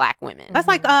Yeah. as black women." that's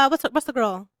like what's the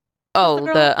girl? Oh, the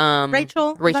girl? the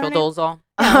Rachel. Is that Rachel her name? Dolezal.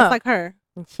 Yeah, that's like her.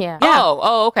 Yeah. Yeah.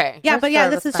 Oh, okay. Yeah, Her but yeah,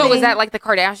 story this was is. So is saying that like the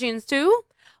Kardashians too?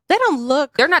 they don't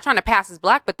look? They're not trying to pass as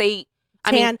black, but they.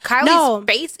 I mean, Tan. Kylie's No.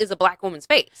 face is a black woman's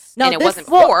face, No, and it this- wasn't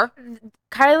Well, before.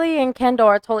 Kylie and Kendall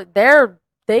are totally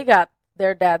they got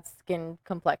their dad's skin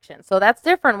complexion, so that's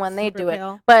different when they Super do it.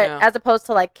 pale. But Yeah. as opposed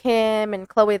to like Kim and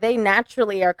Chloe, they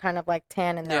naturally are kind of like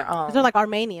tan in their Yeah. own. 'Cause they're like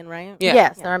Armenian, right? Yeah.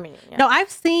 Yes, Yeah. they're Armenian. Yeah. No, I've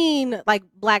seen like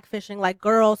black fishing, like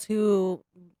girls who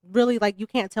really like you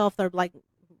can't tell if they're like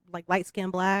light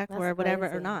skinned black That's or whatever or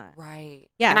crazy. not. Right.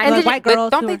 Yeah, and I like did white but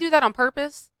girls don't who they are- do that on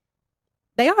purpose?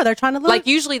 They are. They're trying to look Like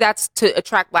usually that's to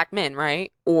attract black men,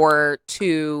 right? Or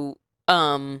to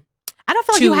I don't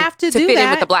feel like you have to do fit that in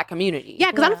with the black community.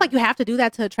 Yeah, because I don't Yeah. feel like you have to do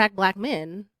that to attract black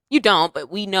men. You don't, but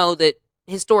we know that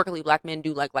historically black men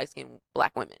do like light skinned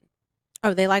black women.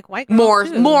 Oh, they like white girls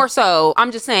too. More so.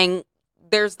 I'm just saying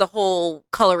there's the whole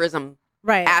colorism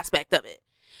right. aspect of it.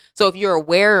 So if you're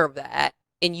aware of that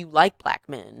and you like black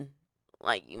men,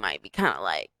 like you might be kind of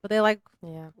like, But they like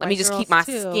Yeah. let me white just keep girls my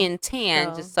too, skin tan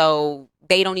so- just so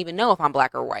they don't even know if I'm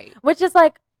black or white. Which is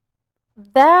like,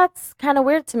 that's kind of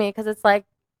weird to me because it's like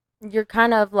you're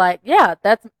kind of like, yeah,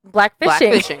 that's black fishing. Black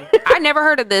fishing. I never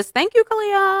heard of this. Thank you,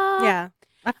 Kalia. Yeah,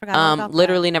 I forgot. all about that.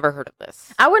 Literally never heard of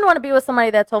this. I wouldn't want to be with somebody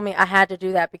that told me I had to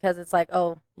do that because it's like,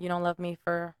 oh, you don't love me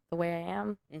for the way I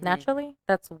am Mhm. naturally.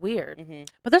 That's weird. Mm-hmm.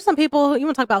 But there's some people who, you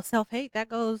want to talk about self hate, that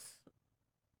goes,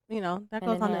 that Hand goes in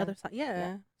on the hand. other side. Yeah.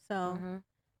 Yeah. So Mhm.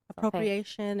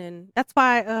 appropriation, and that's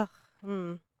why.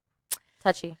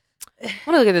 Touchy. I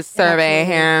want to look at this survey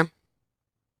absolutely here.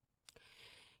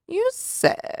 You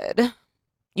said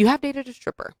you have dated a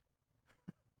stripper,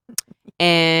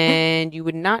 and you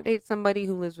would not date somebody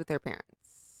who lives with their parents.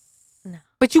 No.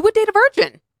 But you would date a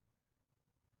virgin.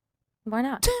 Why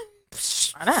not?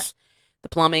 Why not? The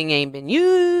plumbing ain't been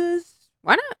used.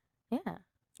 Why not? Yeah,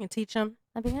 And teach them.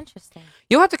 that'd be interesting.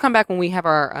 You'll have to come back when we have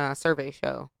our survey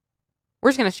show. We're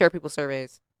just gonna share people's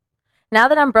surveys. Now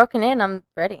that I'm broken in, I'm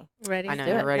ready. Ready? I know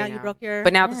do you're it. ready Now now. you broke your.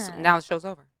 But now Yeah. now the show's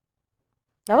over.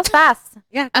 That was fast.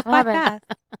 yeah, that's What quite happened?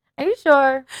 fast. Are you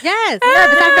sure? Yes. Yeah,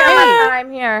 this it's is after my 8.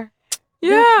 time here.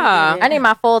 Yeah. I need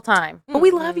my full time. But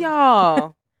we love Mm-mm.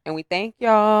 y'all. And we thank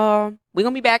y'all. We're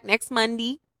going to be back next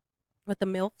Monday. With the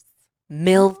MILFs.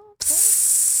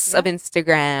 MILFs of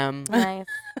Instagram. Nice.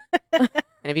 And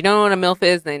if you don't know what a MILF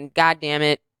is, then God damn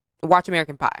it, watch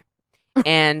American Pie.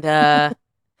 And,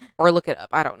 or look it up.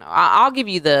 I don't know. I'll give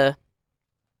you the,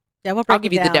 Yeah, we'll I'll break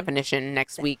give it you the down. definition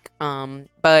next week.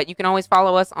 But you can always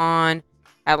follow us on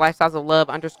at Lifestyles of Love _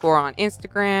 on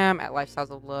Instagram, at Lifestyles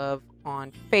of Love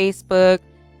on Facebook,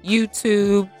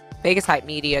 YouTube,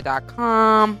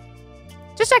 VegasHypeMedia.com.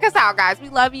 Just check us out, guys. We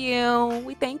love you.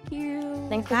 We thank you.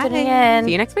 Thanks for Bye. tuning in.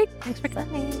 See you next week. Thanks for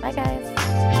coming. Bye, guys.